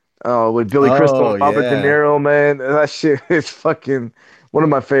 With Billy Crystal and Robert De Niro, man. That shit is fucking one of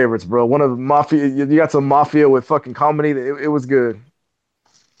my favorites, bro. One of the mafia. You got some mafia with fucking comedy. It was good.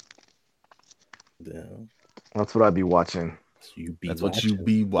 Yeah. That's what I'd be watching. What you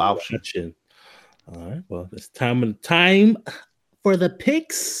be watching. All right. Well, it's time for the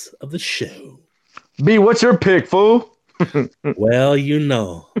picks of the show. B, what's your pick, fool? Well,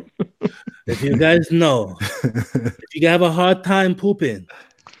 if you guys know, if you have a hard time pooping,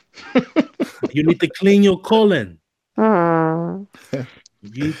 you need to clean your colon. You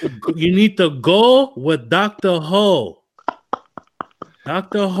need to go with Dr. Ho.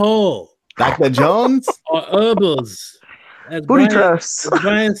 Dr. Ho. Dr. Jones? Or herbals. As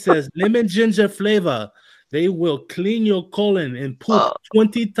Brian says, lemon ginger flavor. They will clean your colon and poop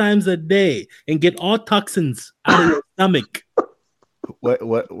 20 times a day and get all toxins out of your stomach.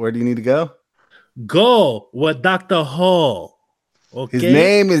 Where do you need to go? Go with Dr. Ho. Okay. His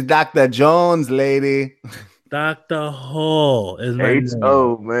name is Dr. Jones, lady. Dr. Ho is my name.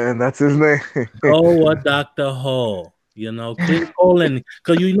 Oh man, that's his name. Go with Dr. Ho. Clean colon,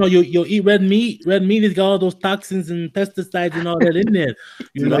 because you eat red meat. Red meat has got all those toxins and pesticides and all that in there.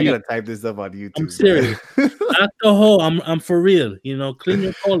 Dude, I'm gonna type this up on YouTube. I'm serious. Dr. Ho, I'm for real. Clean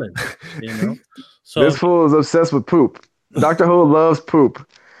your colon. So this fool is obsessed with poop. Dr. Ho loves poop.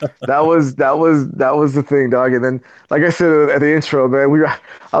 That was the thing, dog. And then, like I said at the intro, man,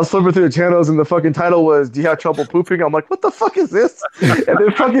 I was flipping through the channels, and the fucking title was "Do you have trouble pooping?" I'm like, what the fuck is this? And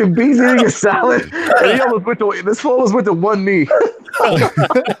then fucking B's eating a salad, and he almost this fool was with the one knee.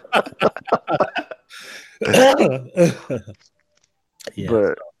 Yeah.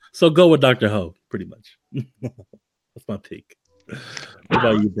 But, so go with Dr. Ho, pretty much. That's my pick. What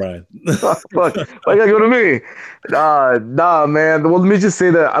about you, Brian? Fuck. Why you gotta go to me? Nah, man. Well, let me just say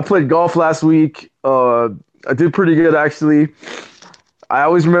that I played golf last week. I did pretty good, actually. I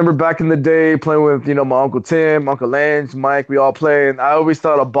always remember back in the day playing with, my Uncle Tim, Uncle Lange, Mike. We all played. And I always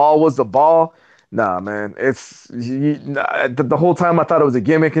thought a ball was a ball. Nah, man. The whole time I thought it was a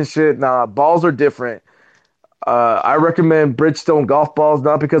gimmick and shit. Nah, balls are different. I recommend Bridgestone golf balls,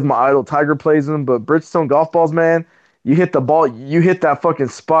 not because my idol Tiger plays them, but Bridgestone golf balls, man. You hit the ball, you hit that fucking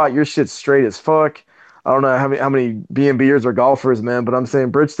spot, your shit's straight as fuck. I don't know how many B&Bers are golfers, man, but I'm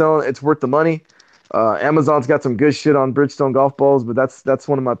saying Bridgestone, it's worth the money. Amazon's got some good shit on Bridgestone golf balls, but that's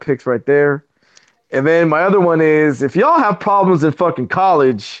one of my picks right there. And then my other one is, if y'all have problems in fucking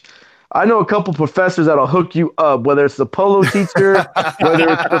college, I know a couple professors that'll hook you up, whether it's the polo teacher,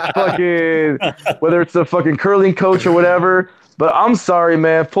 whether it's the fucking curling coach or whatever. But I'm sorry,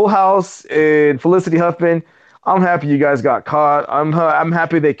 man. Full House and Felicity Huffman, I'm happy you guys got caught. I'm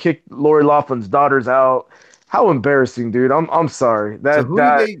happy they kicked Lori Laughlin's daughters out. How embarrassing, dude. I'm sorry.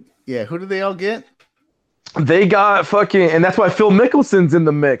 Who did they all get? They got fucking, and that's why Phil Mickelson's in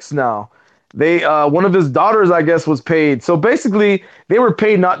the mix now. They one of his daughters, I guess, was paid. So basically, they were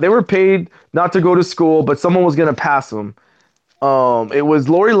paid not to go to school, but someone was gonna pass them. It was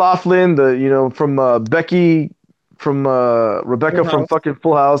Lori Loughlin, from Rebecca from fucking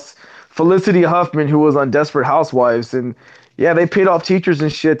Full House. Felicity Huffman, who was on Desperate Housewives, and yeah, they paid off teachers and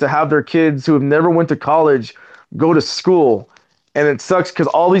shit to have their kids who have never went to college go to school. And it sucks because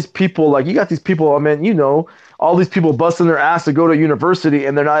all these people, you got these people, all these people busting their ass to go to university,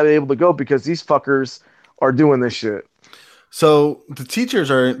 and they're not able to go because these fuckers are doing this shit. So the teachers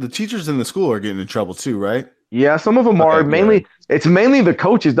in the school are getting in trouble too, right? Yeah, some of them are. It's mainly the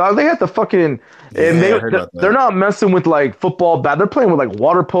coaches, dog. They have to fucking, and they're not messing with football. They're playing with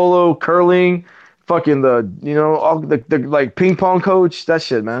water polo, curling, fucking all the ping pong coach. That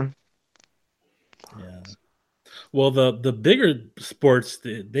shit, man. Yeah. Well, the bigger sports,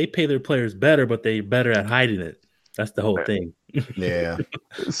 they pay their players better, but they're better at hiding it. That's the whole thing. Yeah.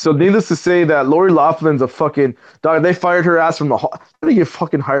 So needless to say that Lori Laughlin's a fucking dog. They fired her ass from the. How did you get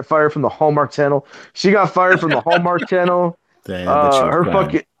fucking fired from the Hallmark Channel? She got fired from the Hallmark Channel. Damn,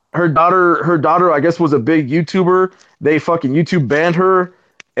 Her daughter, I guess, was a big YouTuber. They fucking YouTube banned her,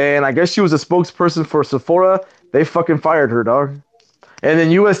 and I guess she was a spokesperson for Sephora. They fucking fired her, dog. And then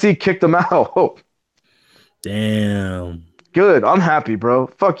USC kicked them out. Damn. Good. I'm happy, bro.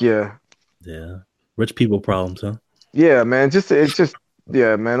 Fuck yeah. Yeah. Rich people problems, huh? Yeah, man.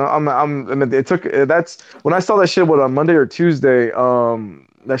 Yeah, man. I mean, that's when I saw that shit. What, on Monday or Tuesday?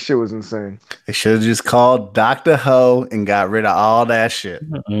 That shit was insane. They should have just called Dr. Ho and got rid of all that shit.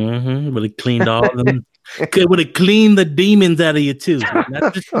 Mm-hmm. Would have cleaned all of them. Would have cleaned the demons out of you too.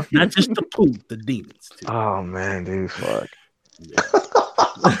 Not just the poop, the demons too. Oh man, dude, fuck.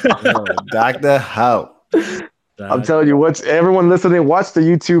 Dr. Ho. I'm telling you, everyone listening, watch the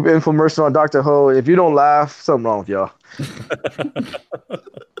YouTube infomercial on Dr. Ho. If you don't laugh, something wrong with y'all.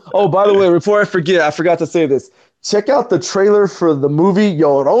 Oh, by the way, before I forget, I forgot to say this. Check out the trailer for the movie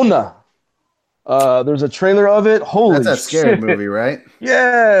Llorona. There's a trailer of it. Holy shit. That's a scary movie, right?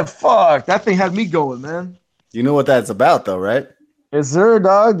 Yeah, fuck. That thing had me going, man. You know what that's about, though, right? Yes, sir,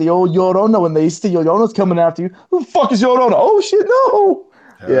 dog. The old Llorona, when they used to Llorona's coming after you. Who the fuck is Llorona? Oh, shit, no.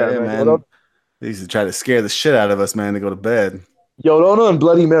 Yeah, man. They used to try to scare the shit out of us, man, to go to bed. Llorona and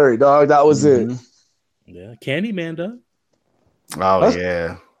Bloody Mary, dog. That was it. Yeah, Candyman, dog. Oh,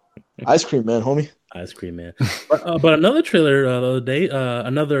 yeah. Ice cream, man, homie. Ice cream, man. But another trailer the other day,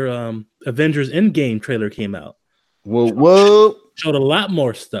 another Avengers Endgame trailer came out. Whoa. Showed a lot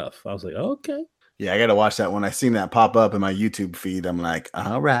more stuff. I was like, okay. Yeah, I got to watch that one. I seen that pop up in my YouTube feed. I'm like,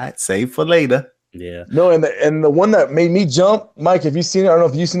 all right, save for later. Yeah. No, and the one that made me jump, Mike, have you seen it? I don't know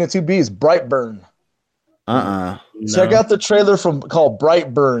if you've seen it too, B, is Brightburn. No. Check out the trailer called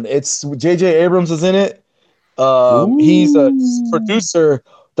Brightburn. It's J.J. Abrams is in it. He's a producer.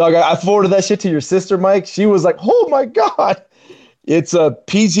 Dog, I forwarded that shit to your sister, Mike. She was like, "Oh my god!" It's a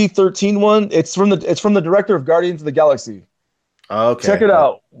PG-13 one. It's from the director of Guardians of the Galaxy. Okay, check it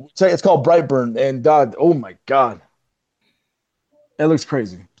out. It's called Brightburn, and God, oh my god, it looks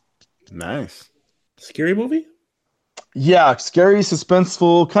crazy. Nice. Scary movie? Yeah, scary,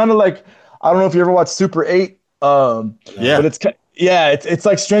 suspenseful, kind of like, I don't know if you ever watched Super 8. Yeah, but it's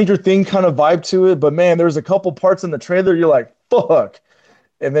like Stranger Things kind of vibe to it. But man, there's a couple parts in the trailer you're like, fuck.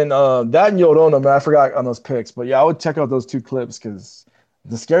 And then that and Llorona, man, I forgot on those picks. But yeah, I would check out those two clips because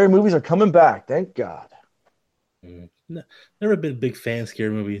the scary movies are coming back. Thank God. Never been a big fan of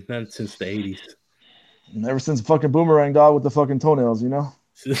scary movie, not since the 80s. Ever since fucking Boomerang dog with the fucking toenails, you know?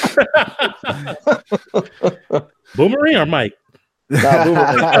 Boomerang or Mike? Nah,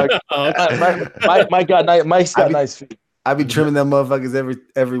 Boomerang. Mike's got nice feet. I be trimming them motherfuckers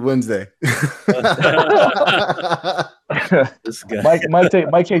every Wednesday. This guy.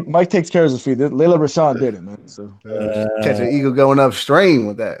 Mike takes care of his feet. Layla Rashawn did it, man. So catch an eagle going upstream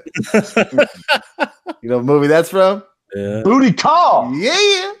with that. You know what movie that's from? Yeah. Booty call.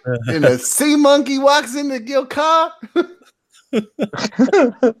 Yeah. And a sea monkey walks into your car.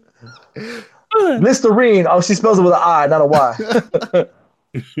 Listerine. Oh, she spells it with an I, not a Y.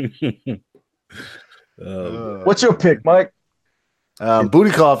 What's your pick, Mike?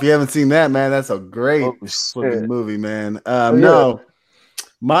 Booty Call. If you haven't seen that, man, that's a great fucking movie, man. No,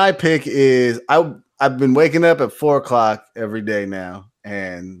 my pick is I've been waking up at 4:00 every day now,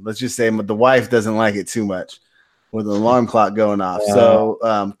 and let's just say the wife doesn't like it too much with an alarm clock going off. So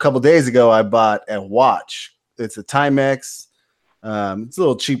a couple days ago, I bought a watch. It's a Timex. It's a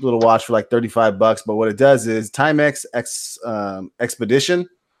little cheap little watch for like $35, but what it does is Timex Expedition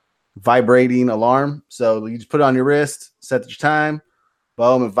vibrating alarm. So you just put it on your wrist, set your time,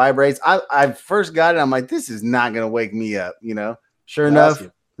 boom, it vibrates. I first got it. I'm like, this is not gonna wake me up, you know. Sure enough,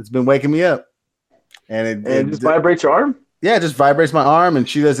 it's been waking me up, and it just vibrates your arm. Yeah, it just vibrates my arm, and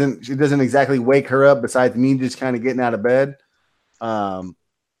she doesn't exactly wake her up. Besides me just kind of getting out of bed.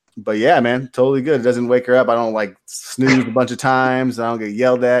 But yeah, man, totally good. It doesn't wake her up. I don't like snooze a bunch of times. I don't get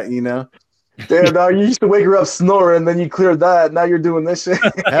yelled at, you know. Damn, dog, you used to wake her up snoring, then you cleared that. Now you're doing this shit.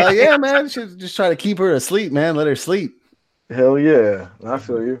 Hell yeah, man. Should just try to keep her asleep, man. Let her sleep. Hell yeah. I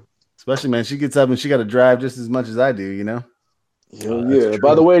feel you. Especially, man, she gets up and she got to drive just as much as I do, you know? Hell yeah.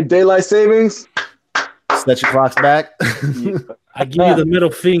 By the way, daylight savings. Set your clocks back. I give you the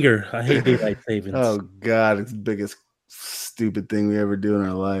middle finger. I hate daylight savings. Oh, God. It's the biggest stupid thing we ever do in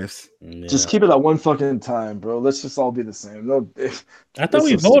our lives. Yeah. Just keep it at one fucking time, bro. Let's just all be the same. No, I thought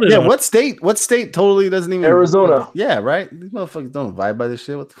we This is- voted Yeah, on what state totally doesn't even Arizona. Yeah, right. These motherfuckers don't abide by this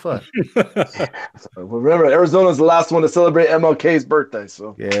shit. What the fuck? Remember, Arizona's the last one to celebrate MLK's birthday.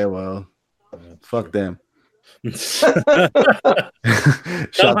 So Yeah, well, fuck them. Tell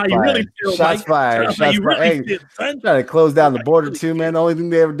how you really feel, Shots Mike. fired. Tell how Shots you fired. really Hey, feel, son. trying to close down the border too, man. The only thing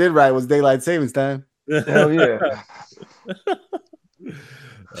they ever did right was daylight savings time. hell yeah.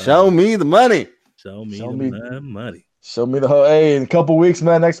 Show me the money. Show me Show me- the money. Show me the whole. Hey, in a couple weeks,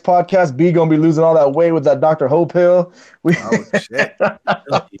 man. Next podcast, B gonna be losing all that weight with that Dr. Ho pill. We Oh shit.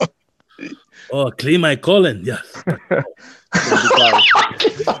 Oh, clean my colon. Yes.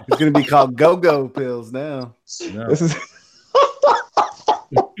 It's gonna be called go-go pills now. No. This is.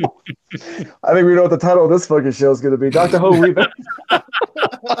 I think we know what the title of this fucking show is gonna be. Dr. Ho Rebound.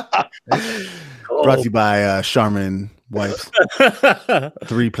 Brought to you by Charmin Wipes.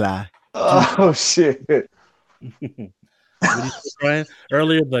 3-ply. Oh shit. What did you say, Brian?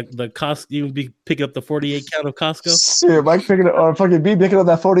 Earlier, the Costco, you would be picking up the 48 count of Costco. Shit, Mike picking up, or fucking B picking up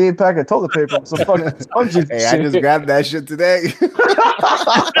that 48 pack of toilet paper. With some fucking sponges. Hey, I just grabbed that shit today.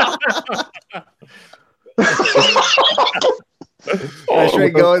 I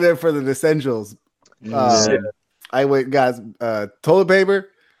straight go in there for the essentials. I went, guys, toilet paper,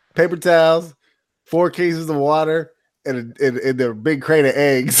 paper towels, 4 cases of water, and a big crate of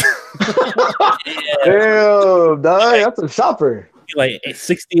eggs. Damn, dog, that's a shopper. Like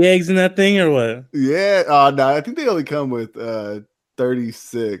 60 eggs in that thing, or what? Yeah. Oh no, I think they only come with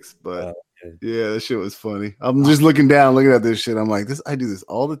 36, but Oh, okay. yeah, that shit was funny. I'm just looking at this shit. I'm like, I do this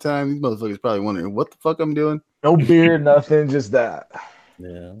all the time. These motherfuckers probably wondering what the fuck I'm doing. No beer, nothing, just that.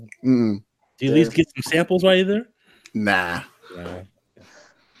 Yeah. Mm-mm. Do you at least get some samples while you're there? Nah. No.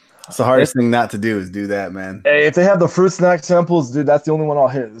 It's the hardest thing not to do is do that, man. Hey, if they have the fruit snack samples, dude, that's the only one I'll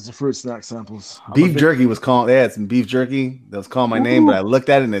hit. Is the fruit snack samples. I'm a Beef big- jerky was calling. They had some beef jerky that was calling my name, but I looked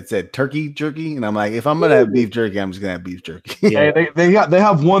at it and it said turkey jerky, and I'm like, if I'm gonna have beef jerky, I'm just gonna have beef jerky. Hey, they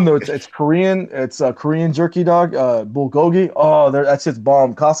have one though. It's Korean. It's a Korean jerky dog. Bulgogi. Oh, that shit's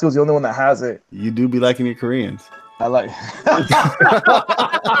bomb. Costco's the only one that has it. You do be liking your Koreans. I like.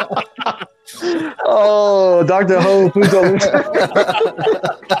 Oh, Dr. Ho, please don't.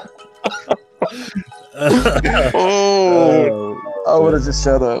 Oh, I would have just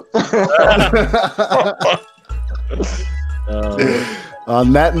shut up.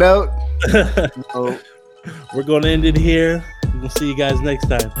 On that note, We're going to end it here. We'll see you guys next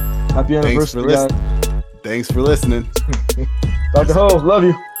time. Happy anniversary, guys. Thanks for listening. Dr. Ho, love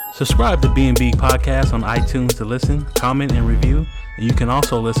you. Subscribe to B&B Podcast on iTunes to listen, comment, and review. And you can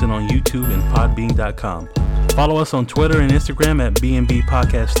also listen on YouTube and podbean.com. Follow us on Twitter and Instagram at B&B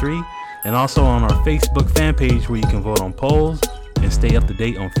Podcast 3, and also on our Facebook fan page where you can vote on polls and stay up to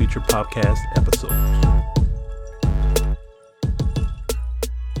date on future podcast episodes.